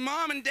looking at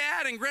mom and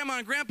dad and grandma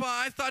and grandpa,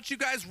 I thought you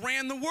guys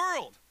ran the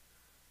world.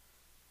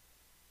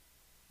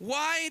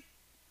 Why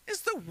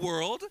is the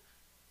world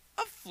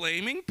a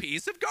flaming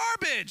piece of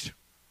garbage.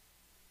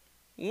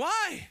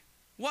 Why?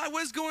 Why?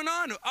 What is going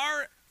on?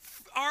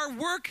 Our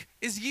work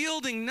is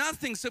yielding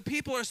nothing. So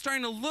people are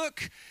starting to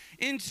look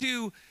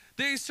into,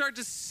 they start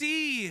to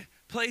see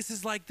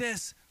places like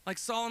this, like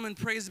Solomon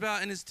prays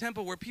about in his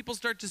temple, where people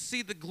start to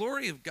see the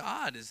glory of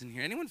God is in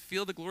here. Anyone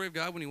feel the glory of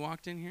God when you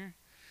walked in here?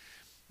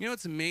 You know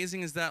what's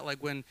amazing is that,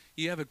 like, when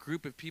you have a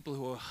group of people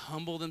who will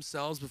humble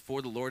themselves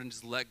before the Lord and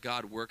just let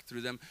God work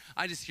through them,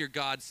 I just hear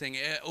God saying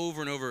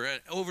over and over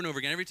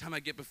again, every time I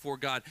get before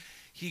God,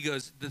 he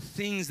goes, the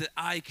things that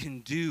I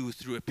can do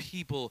through a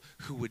people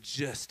who would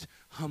just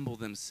humble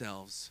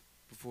themselves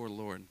before the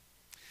Lord.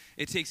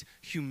 It takes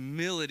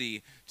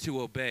humility to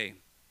obey.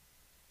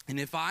 And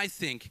if I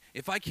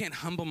can't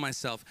humble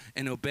myself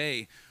and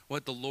obey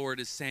what the Lord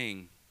is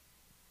saying,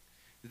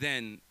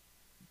 then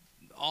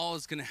all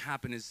is going to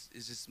happen is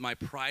just my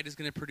pride is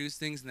going to produce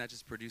things, and that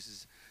just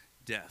produces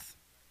death.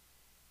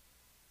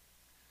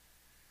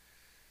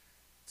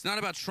 It's not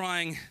about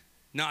trying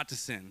not to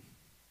sin.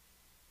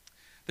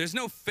 There's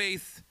no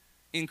faith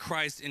in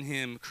Christ in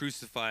him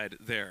crucified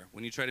there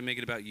when you try to make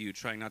it about you,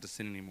 trying not to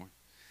sin anymore.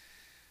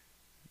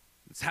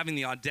 It's having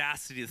the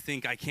audacity to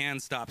think I can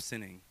stop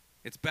sinning.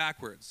 It's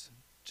backwards.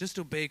 Just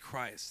obey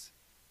Christ.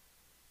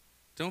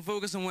 Don't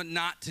focus on what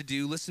not to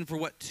do. Listen for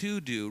what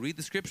to do. Read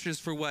the scriptures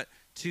for what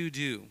to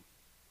do.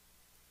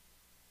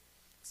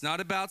 It's not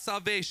about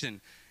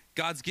salvation.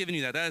 God's given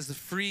you that. That is the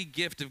free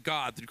gift of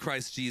God through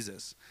Christ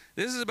Jesus.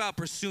 This is about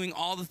pursuing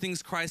all the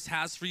things Christ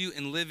has for you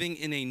and living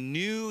in a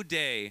new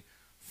day,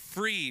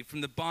 free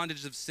from the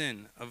bondage of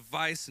sin, of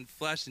vice and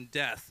flesh and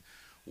death.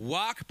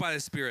 Walk by the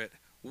Spirit.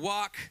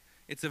 Walk.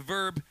 It's a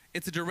verb.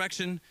 It's a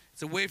direction.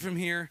 It's away from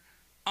here,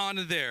 on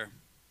to there.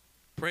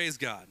 Praise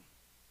God.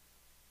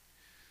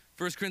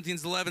 1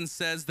 Corinthians 11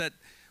 says that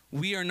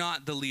we are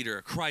not the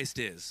leader. Christ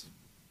is.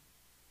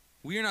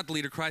 We are not the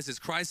leader. Christ is.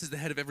 Christ is the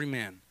head of every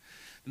man.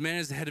 The man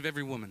is the head of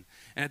every woman.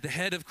 And at the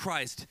head of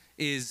Christ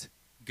is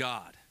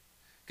God.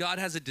 God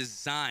has a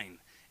design.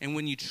 And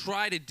when you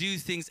try to do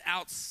things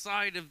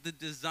outside of the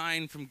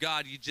design from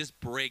God, you just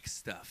break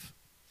stuff.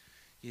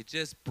 You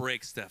just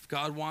break stuff.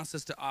 God wants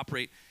us to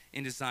operate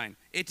in design.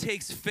 It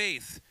takes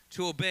faith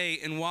to obey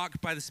and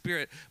walk by the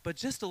Spirit, but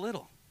just a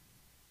little.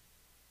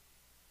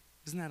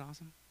 Isn't that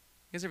awesome?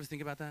 You guys ever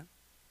think about that?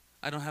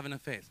 I don't have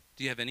enough faith.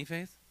 Do you have any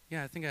faith?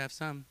 Yeah, I think I have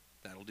some.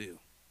 That'll do.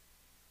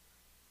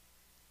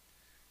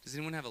 Does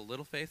anyone have a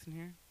little faith in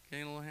here?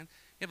 Getting a little hand?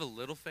 You have a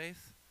little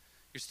faith?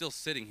 You're still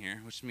sitting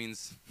here, which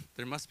means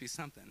there must be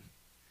something.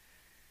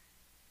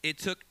 It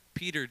took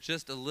Peter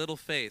just a little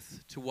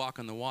faith to walk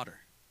on the water.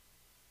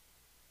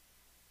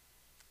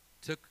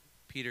 It took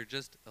Peter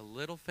just a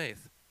little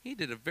faith. He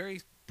did a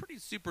pretty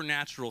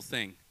supernatural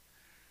thing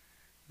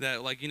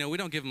that, like, we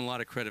don't give him a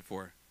lot of credit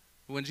for.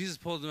 But when Jesus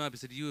pulled him up, he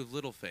said, you have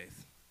little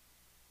faith.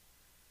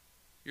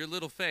 Your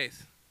little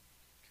faith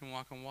can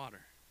walk on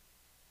water.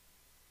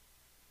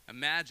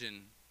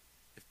 Imagine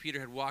if Peter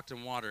had walked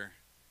on water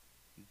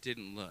and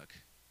didn't look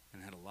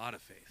and had a lot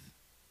of faith.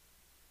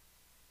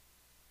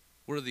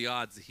 What are the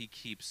odds that he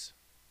keeps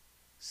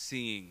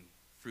seeing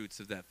fruits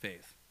of that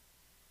faith?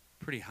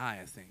 Pretty high,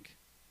 I think,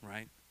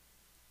 right?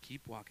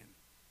 Keep walking.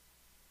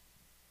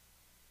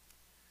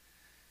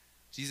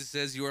 Jesus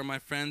says, you are my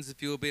friends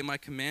if you obey my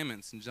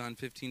commandments in John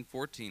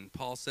 15:14.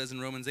 Paul says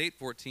in Romans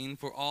 8:14,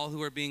 for all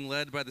who are being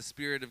led by the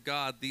Spirit of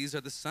God, these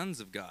are the sons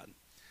of God.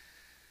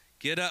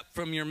 Get up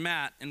from your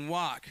mat and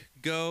walk.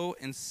 Go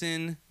and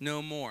sin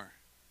no more.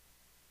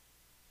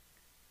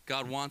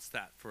 God wants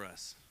that for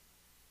us.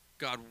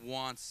 God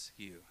wants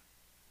you.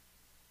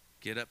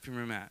 Get up from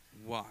your mat,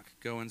 walk,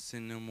 go and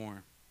sin no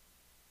more.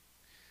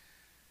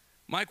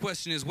 My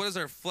question is, what has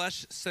our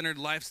flesh-centered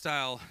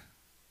lifestyle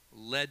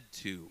led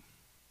to?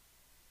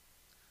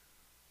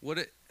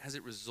 Has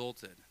it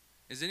resulted?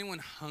 Is anyone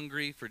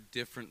hungry for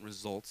different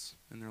results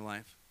in their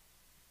life?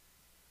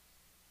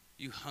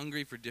 You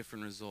hungry for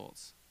different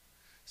results?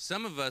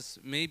 Some of us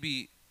may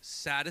be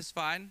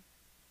satisfied.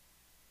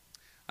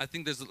 I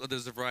think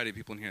there's a variety of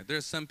people in here. There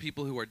are some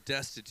people who are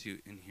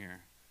destitute in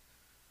here,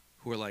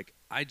 who are like,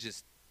 I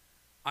just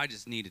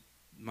needed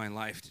my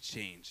life to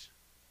change.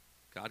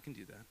 God can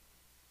do that.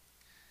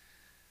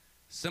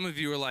 Some of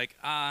you are like,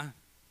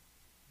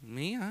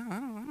 me?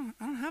 I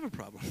don't have a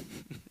problem.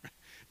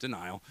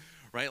 Denial,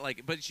 right?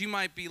 Like, but you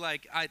might be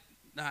like,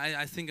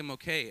 I think I'm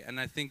okay, and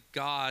I think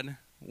God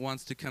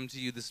wants to come to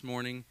you this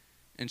morning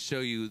and show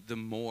you the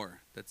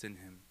more that's in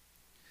him.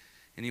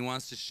 And he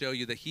wants to show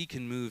you that he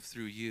can move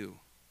through you.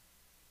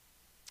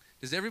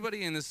 Does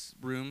everybody in this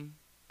room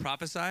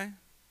prophesy?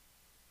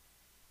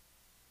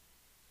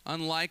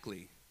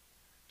 Unlikely.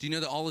 Do you know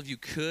that all of you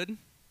could?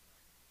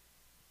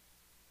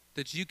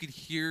 That you could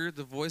hear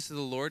the voice of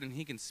the Lord and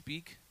he can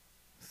speak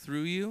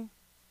through you?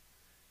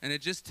 And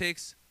it just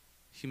takes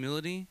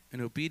humility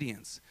and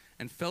obedience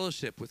and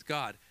fellowship with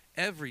God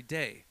every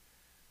day.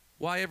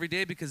 Why every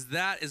day? Because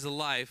that is a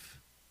life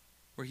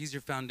where he's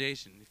your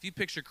foundation. If you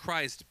picture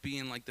Christ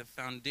being like the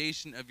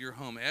foundation of your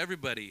home,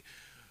 everybody,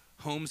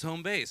 home's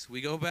home base.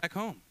 We go back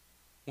home.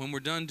 When we're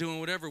done doing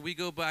whatever, we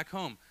go back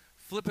home.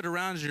 flip it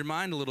around in your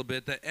mind a little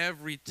bit, that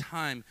every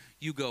time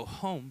you go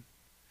home,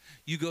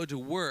 you go to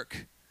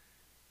work,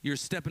 you're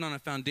stepping on a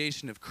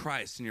foundation of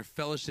Christ, and you're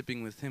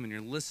fellowshipping with him, and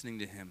you're listening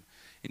to him.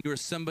 And you are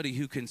somebody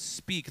who can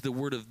speak the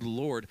word of the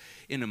Lord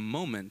in a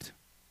moment,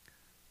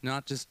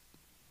 not just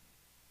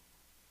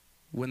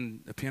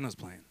when the piano's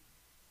playing,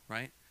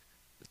 right?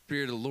 The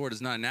Spirit of the Lord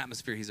is not an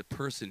atmosphere. He's a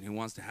person who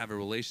wants to have a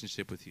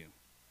relationship with you.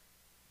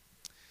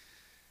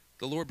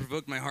 The Lord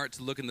provoked my heart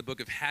to look in the book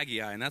of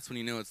Haggai, and that's when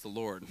you know it's the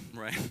Lord,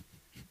 right?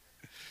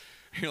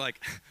 You're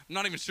like, I'm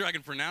not even sure I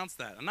can pronounce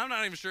that. And I'm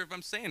not even sure if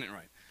I'm saying it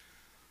right.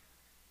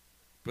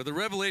 But the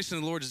revelation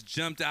of the Lord just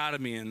jumped out of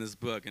me in this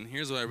book. And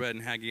here's what I read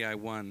in Haggai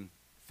 1,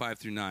 5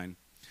 through 9.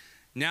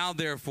 Now,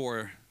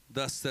 therefore,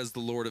 thus says the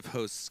Lord of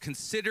hosts,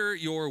 consider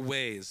your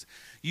ways.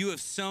 You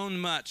have sown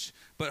much,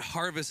 but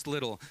harvest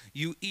little.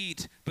 You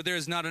eat, but there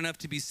is not enough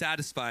to be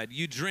satisfied.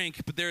 You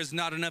drink, but there is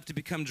not enough to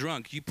become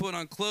drunk. You put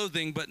on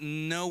clothing, but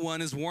no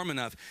one is warm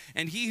enough.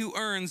 And he who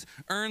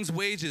earns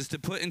wages to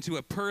put into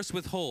a purse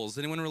with holes.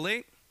 Anyone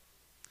relate?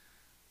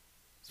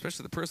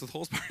 Especially the purse with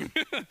holes part.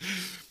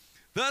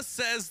 Thus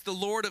says the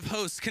Lord of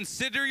hosts,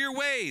 consider your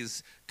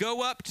ways.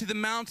 Go up to the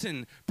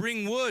mountain,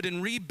 bring wood,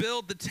 and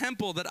rebuild the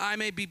temple, that I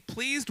may be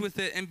pleased with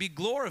it and be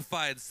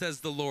glorified,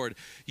 says the Lord.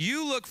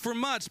 You look for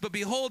much, but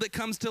behold, it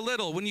comes to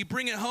little. When you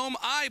bring it home,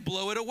 I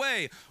blow it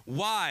away.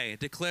 Why,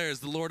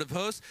 declares the Lord of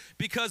hosts?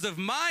 Because of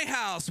my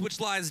house, which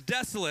lies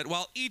desolate,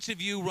 while each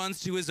of you runs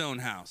to his own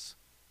house.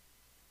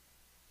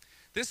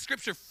 This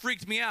scripture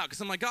freaked me out,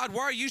 because I'm like, God,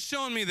 why are you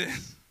showing me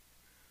this?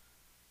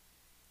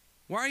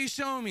 Why are you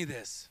showing me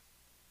this?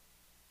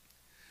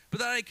 But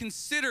that I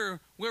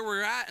consider where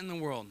we're at in the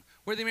world,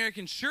 where the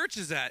American church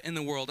is at in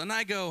the world. And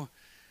I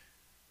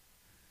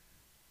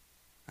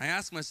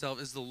ask myself,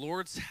 is the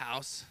Lord's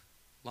house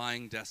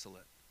lying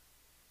desolate?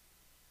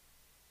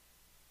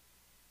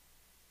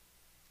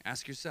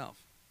 Ask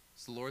yourself,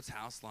 is the Lord's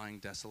house lying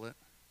desolate?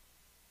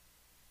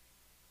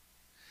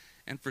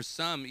 And for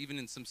some, even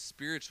in some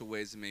spiritual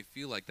ways, it may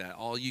feel like that.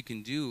 All you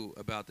can do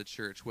about the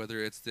church,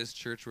 whether it's this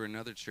church or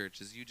another church,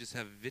 is you just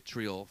have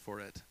vitriol for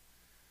it.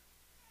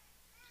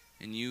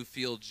 And you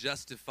feel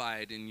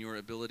justified in your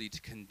ability to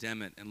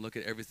condemn it and look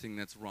at everything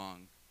that's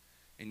wrong.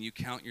 And you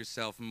count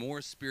yourself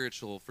more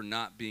spiritual for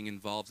not being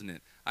involved in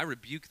it. I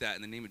rebuke that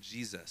in the name of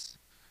Jesus.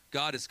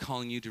 God is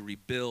calling you to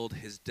rebuild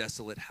his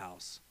desolate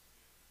house.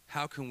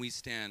 How can we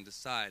stand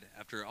aside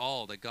after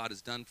all that God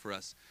has done for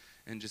us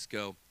and just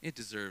go, it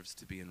deserves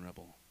to be in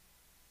rubble?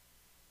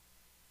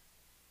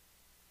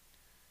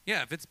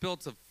 Yeah, if it's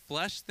built of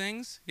flesh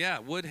things, yeah,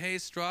 wood, hay,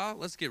 straw,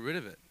 let's get rid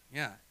of it.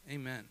 Yeah,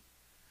 amen.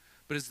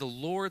 But is the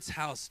Lord's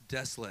house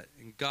desolate?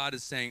 And God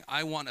is saying,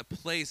 I want a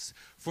place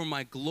for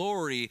my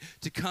glory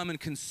to come and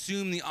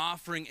consume the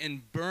offering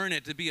and burn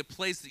it, to be a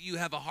place that you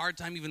have a hard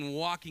time even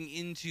walking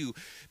into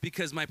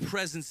because my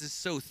presence is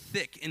so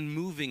thick and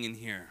moving in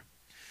here.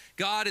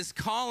 God is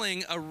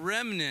calling a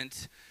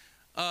remnant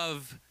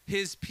of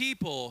his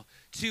people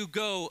to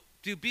go,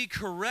 to be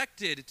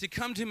corrected, to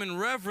come to him in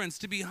reverence,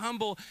 to be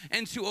humble,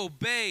 and to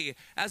obey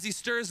as he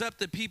stirs up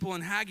the people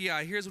in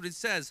Haggai. Here's what it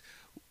says.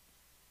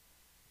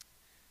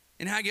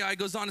 And Haggai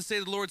goes on to say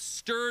the Lord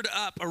stirred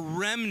up a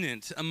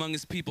remnant among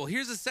his people.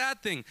 Here's the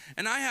sad thing,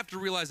 and I have to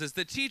realize this.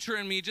 The teacher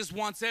in me just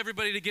wants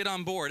everybody to get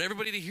on board,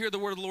 everybody to hear the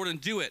word of the Lord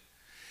and do it.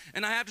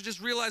 And I have to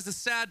just realize the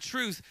sad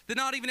truth that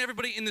not even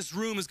everybody in this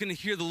room is going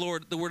to hear the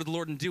word of the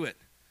Lord and do it,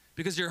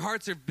 because your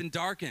hearts have been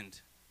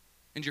darkened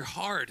and you're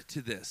hard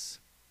to this.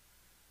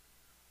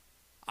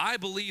 I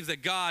believe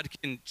that God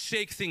can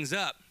shake things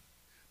up,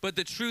 but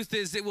the truth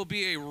is it will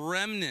be a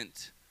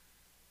remnant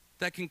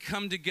that can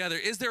come together.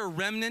 Is there a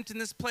remnant in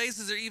this place?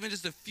 Is there even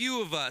just a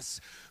few of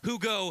us who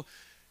go,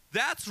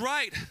 that's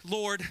right,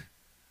 Lord,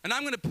 and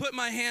I'm going to put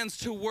my hands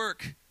to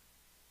work?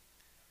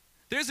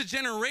 There's a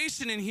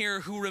generation in here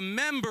who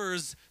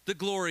remembers the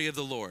glory of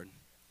the Lord.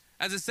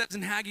 As it says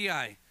in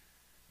Haggai,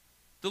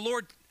 the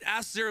Lord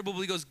asks Zerubbabel,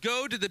 he goes,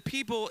 go to the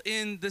people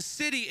in the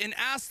city and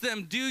ask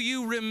them, do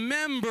you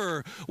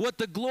remember what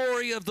the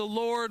glory of the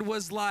Lord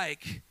was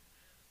like?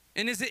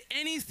 And is it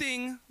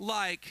anything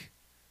like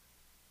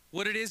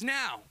what it is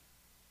now?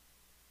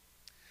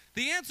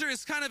 The answer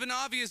is kind of an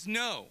obvious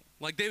no.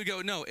 Like they would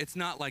go, no, it's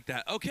not like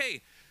that.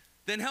 Okay,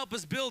 then help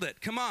us build it.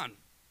 Come on.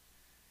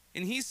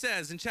 And he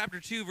says in chapter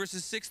 2,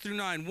 verses 6 through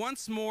 9,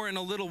 once more in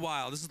a little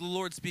while, this is the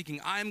Lord speaking,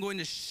 I am going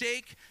to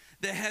shake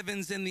the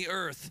heavens and the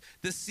earth,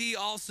 the sea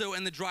also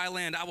and the dry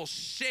land. I will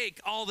shake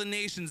all the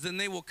nations, and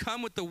they will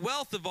come with the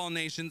wealth of all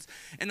nations,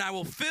 and I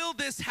will fill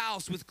this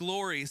house with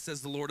glory,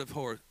 says the Lord of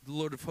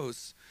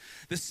hosts.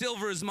 The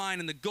silver is mine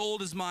and the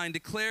gold is mine,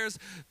 declares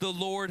the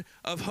Lord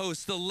of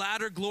hosts. The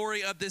latter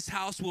glory of this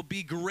house will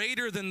be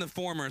greater than the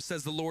former,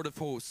 says the Lord of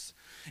hosts.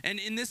 And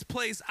in this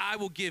place I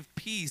will give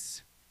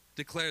peace,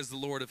 declares the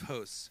Lord of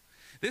hosts.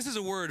 This is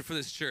a word for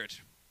this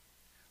church.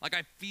 Like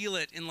I feel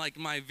it in like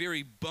my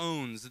very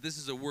bones that this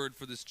is a word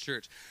for this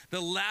church. The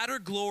latter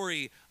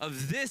glory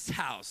of this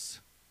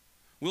house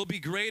will be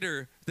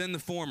greater than the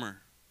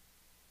former.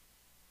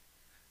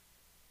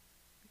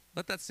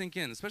 Let that sink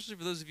in, especially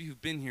for those of you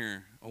who've been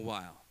here a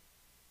while.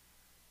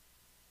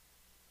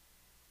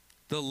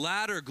 The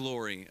latter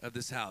glory of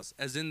this house,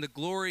 as in the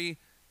glory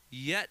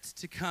yet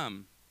to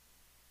come,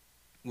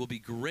 will be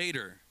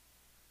greater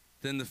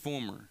than the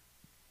former.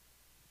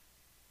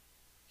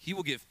 He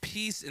will give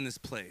peace in this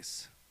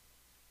place.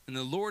 And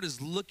the Lord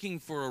is looking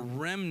for a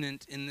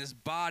remnant in this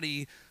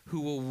body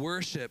who will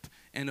worship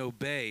and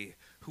obey,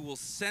 who will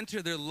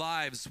center their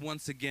lives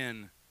once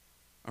again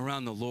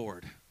around the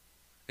Lord.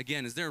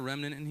 Again, is there a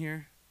remnant in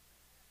here?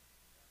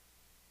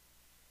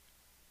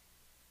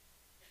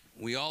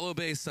 We all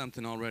obey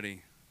something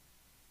already.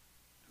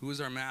 Who is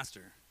our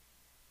master?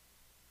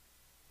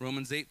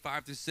 Romans 8,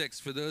 5-6.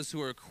 For those who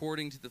are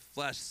according to the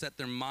flesh set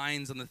their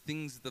minds on the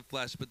things of the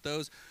flesh, but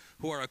those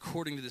who are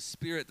according to the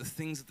Spirit, the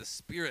things of the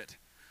Spirit.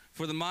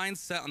 For the mind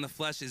set on the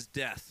flesh is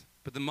death,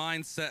 but the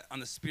mind set on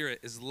the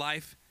Spirit is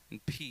life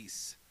and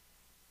peace.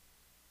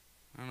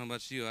 I don't know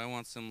about you, I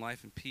want some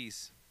life and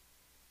peace.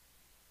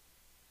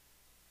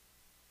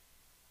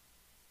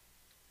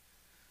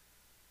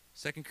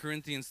 Second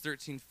Corinthians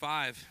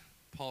 13:5,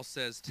 Paul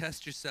says,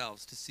 test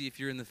yourselves to see if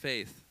you're in the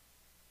faith.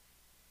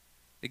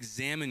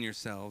 Examine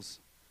yourselves,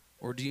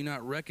 or do you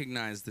not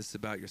recognize this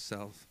about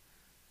yourself,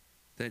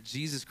 that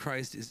Jesus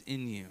Christ is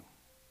in you,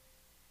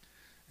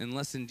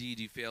 unless indeed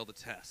you fail the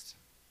test.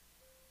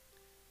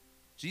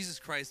 Jesus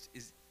Christ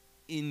is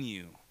in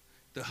you,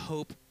 the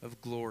hope of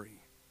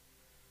glory.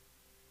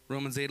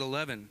 Romans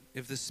 8:11,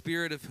 if the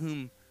Spirit of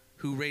who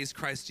raised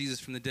Christ Jesus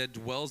from the dead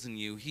dwells in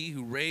you, he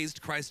who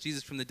raised Christ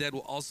Jesus from the dead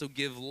will also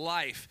give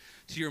life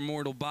to your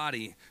mortal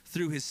body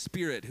through his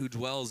Spirit who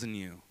dwells in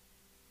you.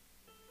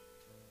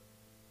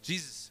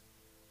 Jesus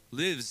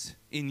lives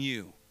in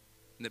you,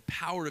 and the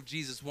power of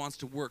Jesus wants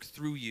to work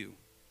through you.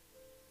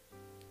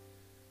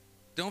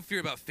 Don't fear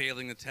about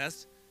failing the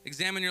test.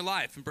 Examine your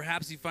life, and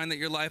perhaps you find that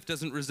your life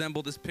doesn't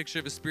resemble this picture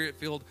of a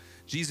Spirit-filled,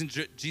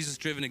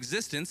 Jesus-driven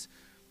existence.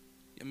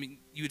 I mean,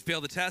 you would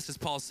fail the test, as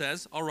Paul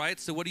says. All right,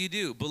 so what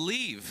do?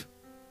 Believe.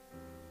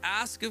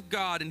 Ask of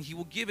God, and he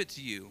will give it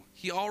to you.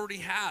 He already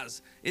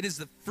has. It is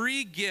the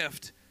free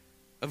gift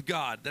of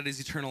God that is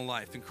eternal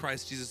life in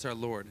Christ Jesus our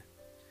Lord.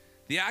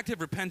 The act of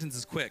repentance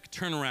is quick.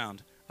 Turn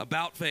around.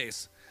 About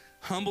face.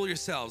 Humble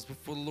yourselves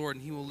before the Lord,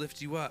 and he will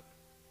lift you up.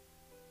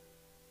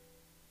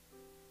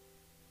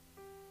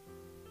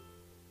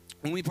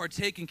 When we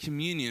partake in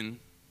communion,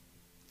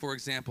 for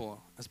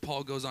example, as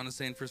Paul goes on to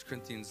say in 1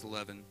 Corinthians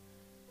 11,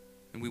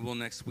 and we will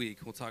next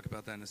week. We'll talk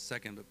about that in a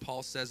second. But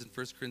Paul says in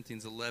 1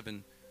 Corinthians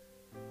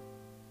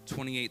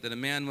 11:28 that a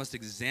man must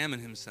examine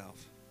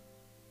himself.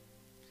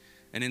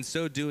 And in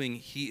so doing,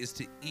 he is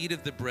to eat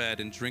of the bread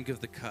and drink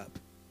of the cup.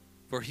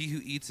 For he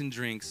who eats and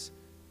drinks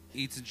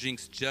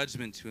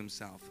judgment to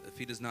himself, if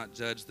he does not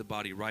judge the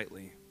body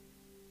rightly.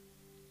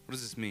 What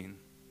does this mean?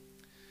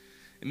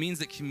 It means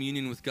that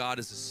communion with God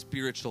is a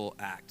spiritual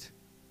act,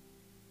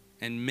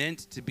 and meant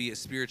to be a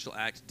spiritual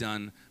act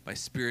done by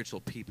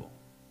spiritual people.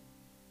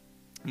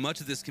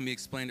 Much of this can be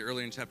explained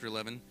earlier in chapter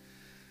 11.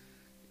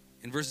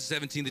 In verses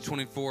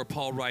 17-24,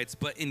 Paul writes,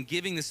 but in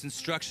giving this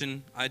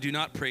instruction, I do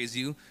not praise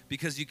you,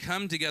 because you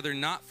come together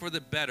not for the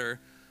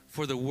better,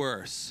 for the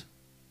worse.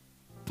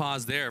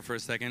 Pause there for a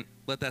second.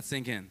 Let that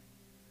sink in.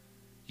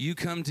 You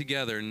come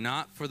together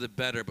not for the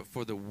better, but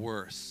for the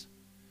worse.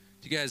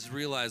 Do you guys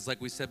realize,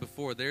 like we said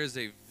before, there is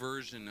a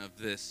version of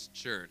this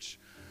church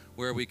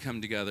where we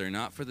come together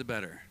not for the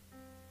better,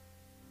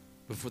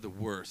 but for the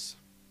worse.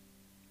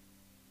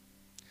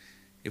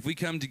 If we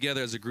come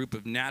together as a group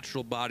of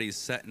natural bodies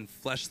set in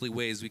fleshly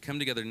ways, we come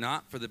together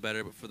not for the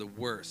better, but for the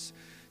worse.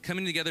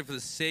 Coming together for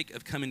the sake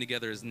of coming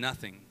together is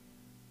nothing.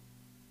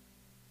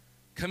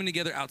 Coming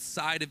together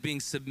outside of being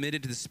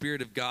submitted to the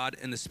Spirit of God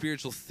and the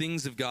spiritual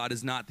things of God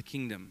is not the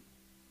kingdom.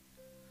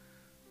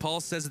 Paul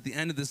says at the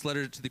end of this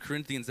letter to the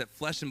Corinthians that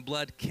flesh and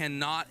blood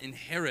cannot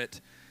inherit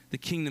the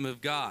kingdom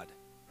of God,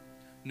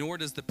 nor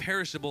does the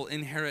perishable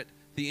inherit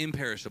the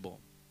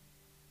imperishable.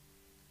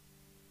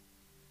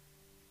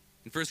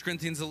 In 1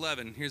 Corinthians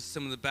 11, here's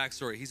some of the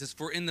backstory. He says,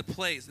 for in the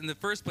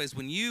first place,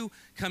 when you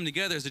come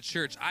together as a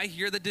church, I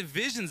hear that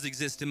divisions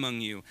exist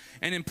among you,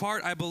 and in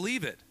part I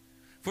believe it.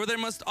 For there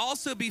must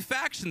also be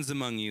factions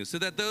among you, so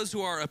that those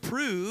who are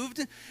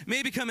approved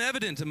may become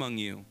evident among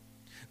you.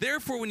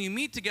 Therefore, when you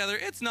meet together,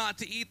 it's not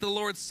to eat the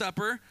Lord's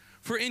Supper,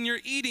 for in your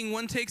eating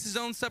one takes his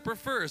own supper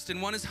first,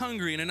 and one is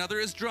hungry and another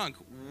is drunk.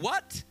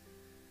 What?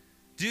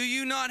 Do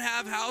you not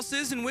have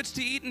houses in which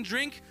to eat and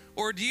drink?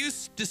 Or do you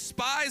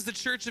despise the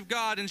church of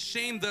God and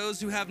shame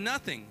those who have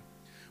nothing?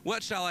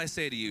 What shall I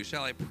say to you?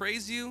 Shall I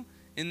praise you?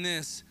 In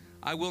this,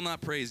 I will not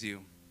praise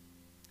you.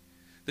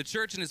 The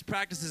church and its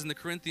practices in the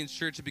Corinthians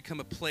church have become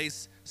a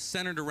place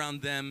centered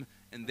around them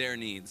and their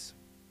needs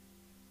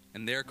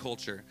and their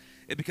culture.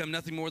 It became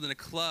nothing more than a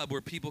club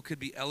where people could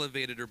be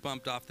elevated or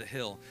bumped off the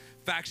hill.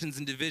 Factions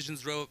and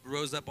divisions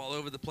rose up all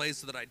over the place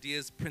so that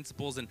ideas,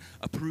 principles, and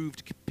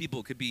approved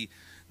people could be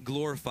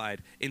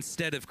glorified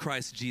instead of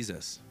Christ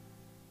Jesus.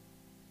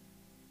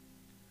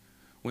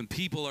 When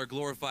people are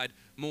glorified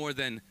more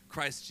than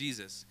Christ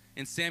Jesus.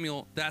 In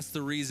Samuel, that's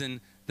the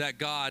reason that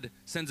God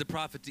sends a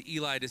prophet to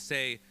Eli to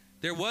say,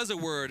 there was a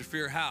word for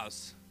your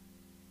house,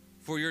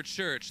 for your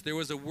church. There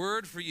was a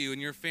word for you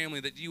and your family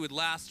that you would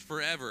last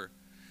forever.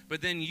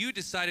 But then you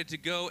decided to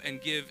go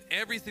and give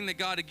everything that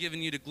God had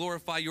given you to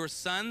glorify your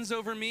sons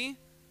over me.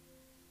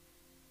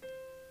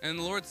 And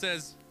the Lord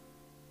says,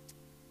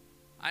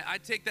 I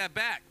take that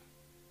back.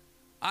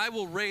 I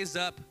will raise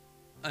up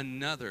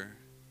another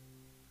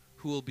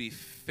who will be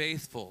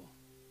faithful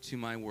to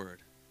my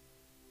word.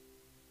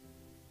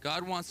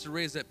 God wants to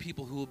raise up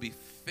people who will be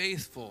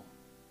faithful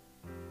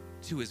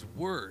to his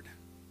word.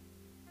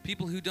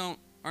 People who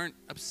aren't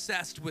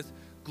obsessed with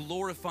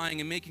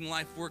glorifying and making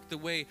life work the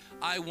way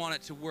I want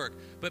it to work,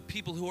 but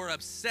people who are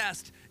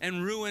obsessed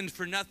and ruined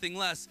for nothing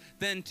less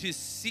than to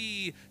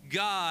see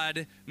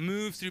God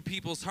move through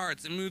people's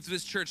hearts and move through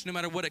this church no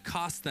matter what it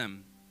costs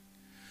them.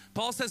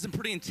 Paul says some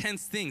pretty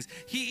intense things.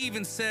 He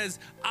even says,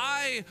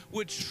 I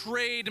would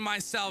trade my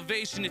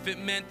salvation if it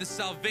meant the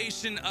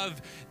salvation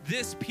of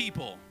this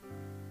people.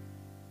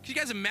 Can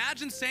you guys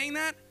imagine saying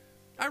that?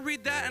 I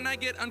read that and I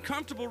get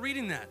uncomfortable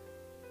reading that.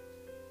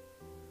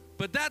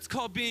 But that's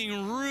called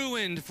being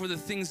ruined for the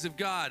things of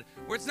God,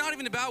 where it's not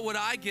even about what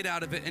I get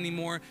out of it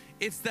anymore.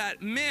 It's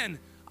that, man,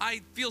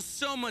 I feel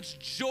so much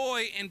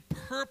joy and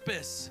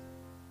purpose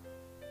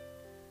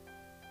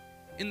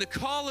in the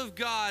call of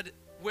God,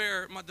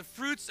 where the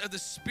fruits of the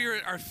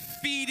Spirit are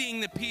feeding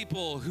the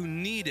people who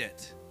need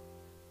it.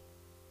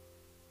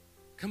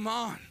 Come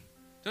on.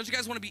 Don't you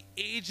guys want to be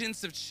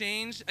agents of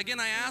change? Again,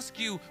 I ask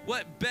you,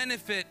 what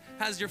benefit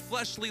has your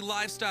fleshly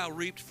lifestyle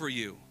reaped for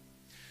you?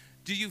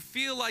 Do you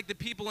feel like the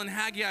people in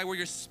Haggai where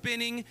you're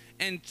spinning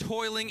and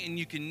toiling and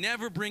you can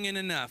never bring in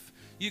enough?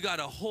 You got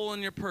a hole in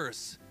your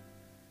purse.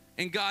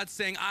 And God's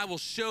saying, I will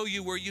show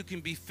you where you can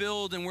be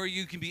filled and where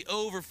you can be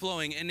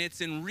overflowing. And it's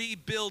in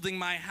rebuilding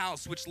my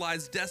house, which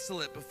lies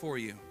desolate before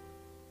you.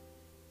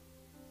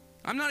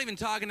 I'm not even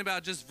talking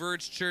about just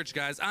Verge Church,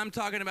 guys. I'm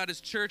talking about his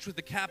church with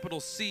a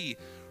capital C.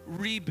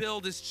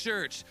 Rebuild his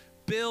church.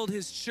 Build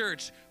his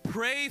church.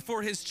 Pray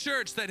for his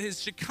church that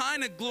his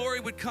Shekinah glory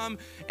would come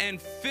and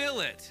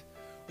fill it.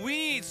 We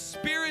need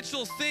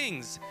spiritual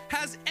things.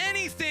 Has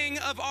anything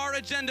of our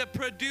agenda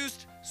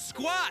produced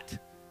squat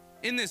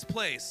in this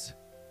place?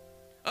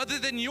 Other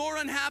than your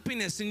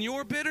unhappiness and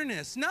your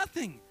bitterness?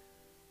 Nothing.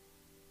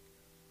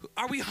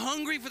 Are we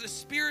hungry for the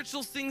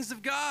spiritual things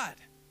of God?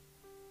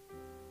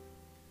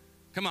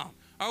 Come on.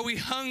 Are we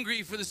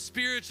hungry for the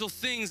spiritual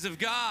things of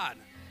God?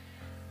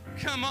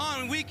 Come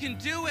on, we can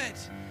do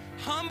it.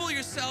 Humble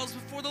yourselves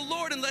before the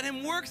Lord and let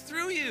him work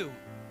through you.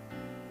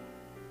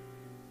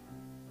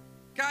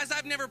 Guys,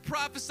 I've never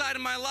prophesied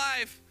in my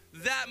life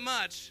that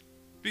much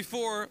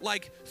before,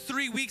 like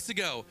 3 weeks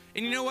ago.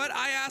 And you know what?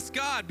 I asked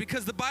God,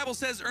 because the Bible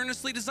says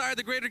earnestly desire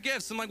the greater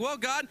gifts. I'm like, well,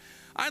 God,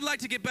 I'd like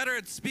to get better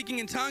at speaking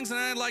in tongues and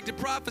I'd like to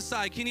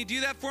prophesy. Can you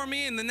do that for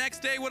me? And the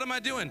next day, what am I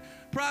doing?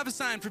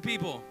 Prophesying for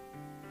people.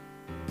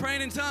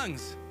 Praying in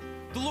tongues.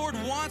 The Lord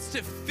wants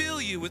to fill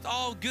you with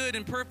all good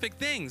and perfect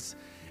things.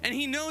 And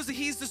he knows that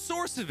he's the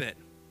source of it.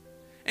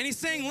 And he's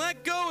saying,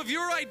 let go of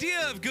your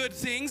idea of good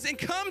things and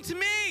come to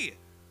me.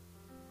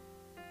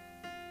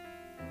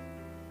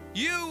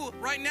 You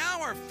right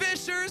now are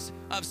fishers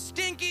of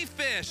stinky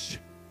fish.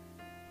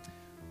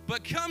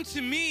 But come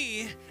to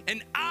me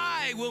and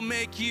I will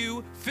make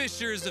you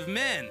fishers of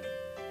men.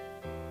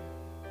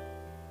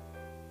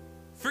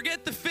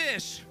 Forget the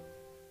fish,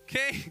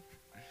 okay?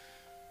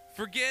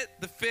 Forget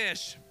the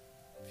fish.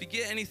 If you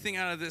get anything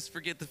out of this,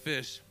 forget the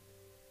fish.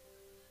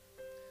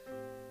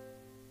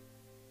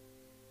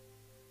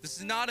 This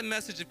is not a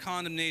message of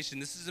condemnation.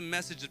 This is a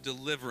message of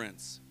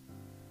deliverance.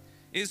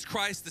 Is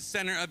Christ the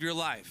center of your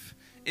life?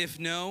 If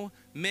no,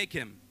 make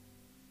him.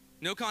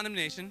 No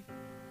condemnation.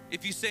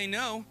 If you say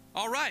no,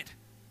 all right,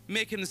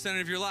 make him the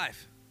center of your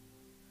life.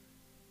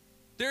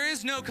 There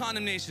is no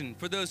condemnation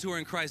for those who are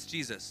in Christ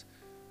Jesus.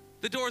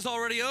 The door's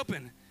already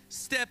open.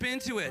 Step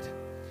into it.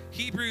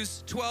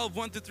 Hebrews 12,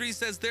 1-3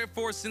 says,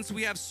 therefore, since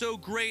we have so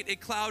great a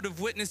cloud of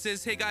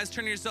witnesses. Hey guys,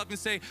 turn to yourself and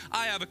say,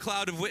 I have a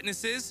cloud of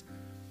witnesses.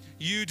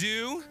 You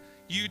do?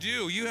 You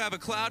do. You have a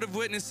cloud of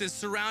witnesses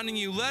surrounding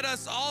you. Let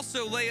us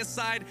also lay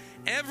aside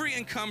every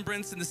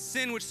encumbrance and the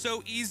sin which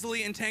so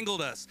easily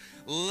entangled us.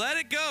 Let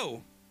it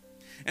go.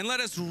 And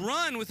let us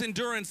run with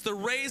endurance the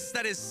race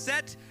that is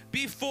set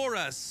before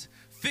us,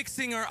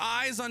 fixing our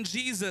eyes on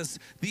Jesus,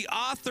 the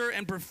author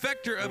and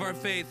perfecter of our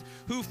faith,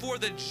 who for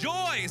the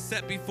joy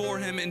set before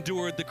him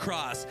endured the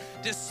cross,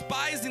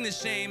 despising the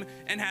shame,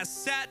 and has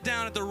sat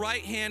down at the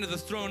right hand of the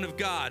throne of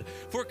God.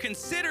 For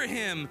consider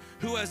him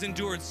who has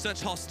endured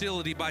such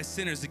hostility by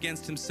sinners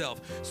against himself,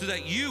 so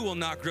that you will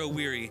not grow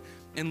weary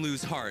and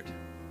lose heart.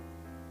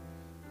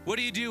 What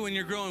do you do when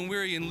you're growing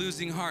weary and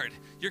losing heart?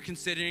 You're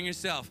considering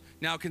yourself.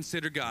 Now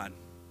consider God,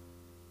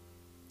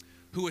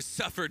 who has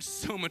suffered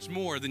so much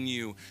more than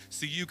you,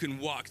 so you can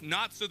walk.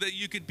 Not so that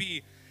you could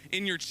be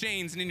in your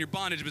chains and in your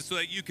bondage, but so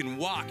that you can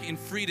walk in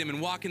freedom and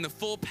walk in the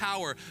full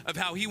power of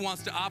how he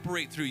wants to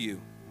operate through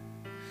you.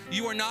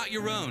 You are not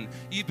your own.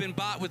 You've been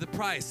bought with a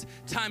price.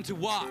 Time to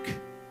walk.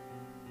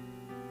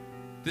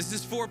 This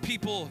is for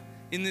people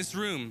in this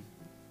room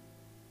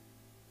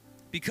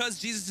Because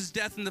Jesus'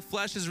 death in the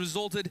flesh has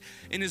resulted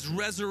in his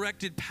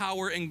resurrected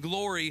power and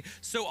glory,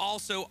 so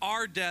also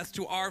our death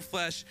to our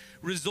flesh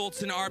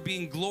results in our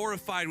being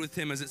glorified with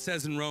him, as it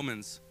says in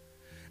Romans.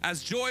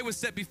 As joy was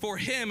set before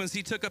him as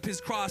he took up his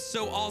cross,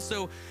 so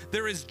also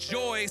there is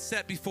joy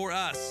set before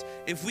us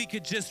if we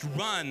could just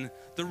run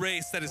the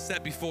race that is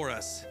set before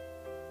us.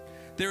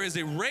 There is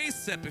a race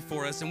set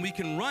before us, and we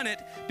can run it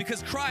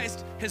because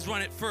Christ has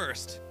run it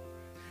first.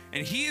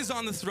 And he is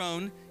on the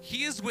throne.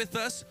 He is with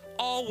us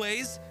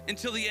always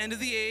until the end of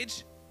the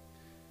age.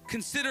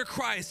 Consider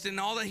Christ and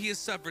all that he has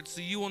suffered,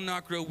 so you will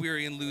not grow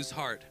weary and lose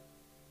heart.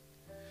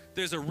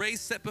 There's a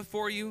race set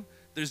before you.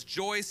 There's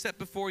joy set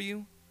before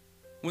you.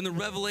 When the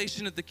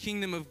revelation of the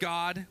kingdom of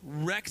God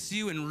wrecks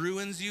you and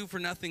ruins you for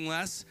nothing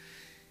less,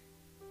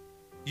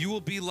 you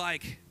will be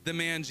like the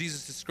man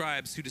Jesus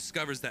describes who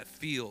discovers that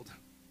field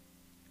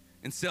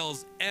and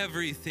sells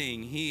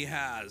everything he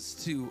has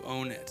to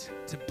own it,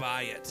 to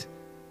buy it,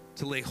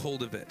 to lay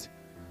hold of it.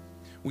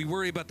 We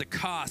worry about the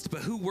cost,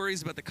 but who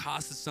worries about the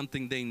cost of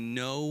something they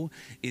know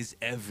is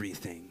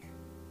everything?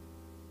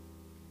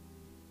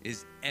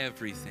 Is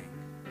everything.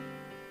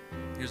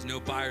 There's no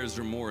buyer's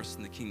remorse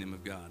in the kingdom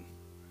of God.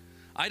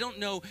 I don't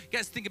know,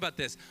 guys, think about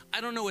this.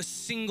 I don't know a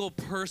single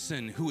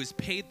person who has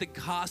paid the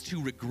cost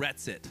who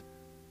regrets it.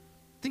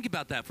 Think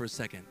about that for a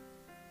second.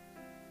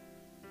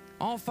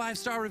 All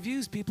 5-star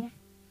reviews, people.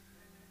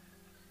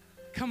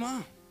 Come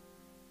on.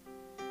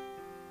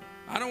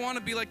 I don't want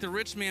to be like the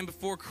rich man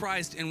before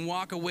Christ and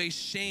walk away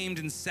shamed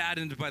and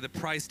saddened by the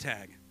price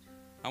tag.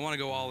 I want to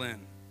go all in.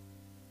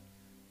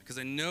 Because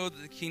I know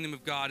that the kingdom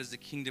of God is a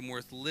kingdom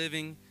worth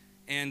living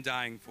and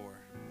dying for.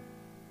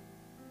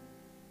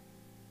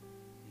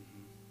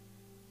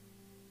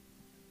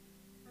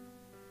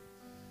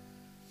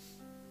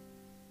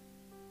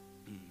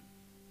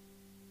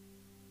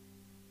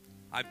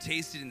 I've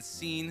tasted and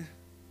seen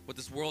what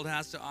this world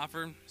has to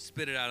offer,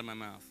 spit it out of my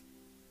mouth.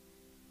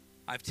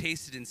 I've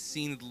tasted and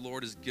seen that the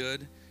Lord is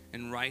good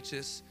and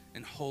righteous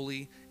and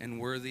holy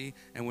and worthy,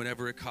 and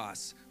whatever it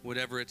costs,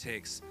 whatever it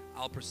takes,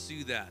 I'll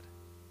pursue that.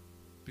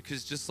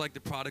 Because just like the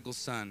prodigal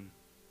son,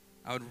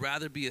 I would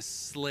rather be a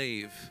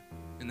slave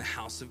in the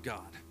house of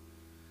God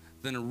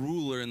than a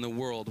ruler in the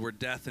world where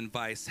death and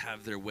vice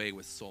have their way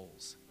with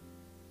souls.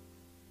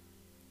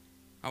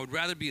 I would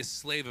rather be a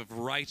slave of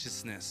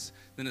righteousness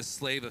than a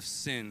slave of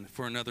sin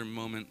for another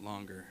moment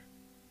longer.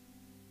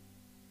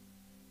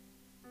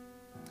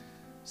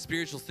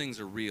 Spiritual things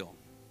are real.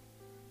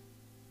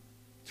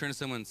 Turn to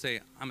someone and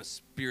say, I'm a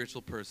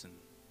spiritual person.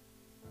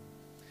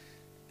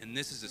 And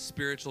this is a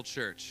spiritual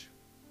church.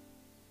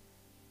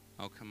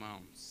 Oh, come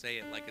on. Say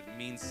it like it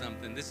means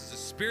something. This is a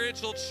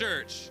spiritual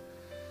church.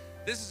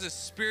 This is a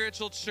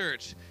spiritual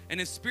church. And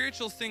if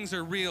spiritual things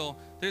are real,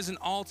 there's an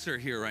altar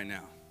here right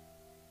now.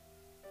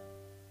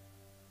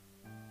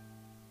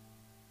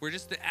 We're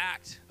just the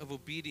act of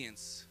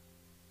obedience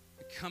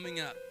coming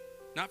up.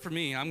 Not for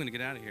me. I'm going to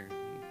get out of here.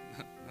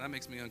 That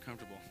makes me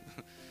uncomfortable.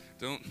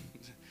 Don't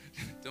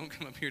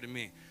come up here to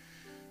me.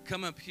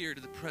 Come up here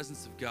to the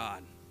presence of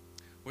God,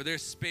 where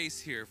there's space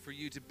here for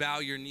you to bow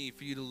your knee,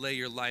 for you to lay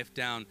your life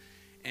down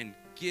and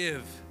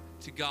give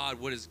to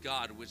God what is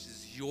God, which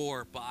is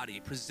your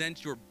body.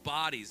 Present your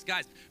bodies.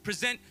 Guys,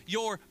 present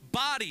your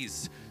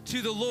bodies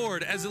to the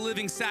Lord as a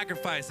living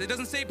sacrifice. It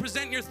doesn't say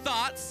present your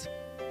thoughts.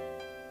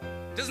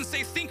 It doesn't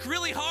say think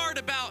really hard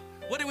about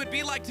what it would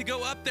be like to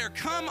go up there.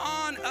 Come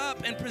on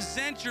up and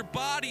present your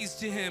bodies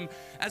to him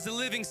as a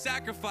living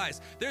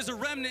sacrifice. There's a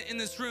remnant in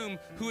this room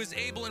who is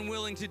able and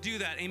willing to do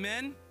that.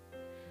 Amen?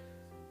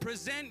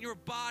 Present your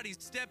bodies.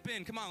 Step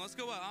in. Come on, let's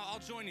go up. I'll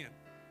join you.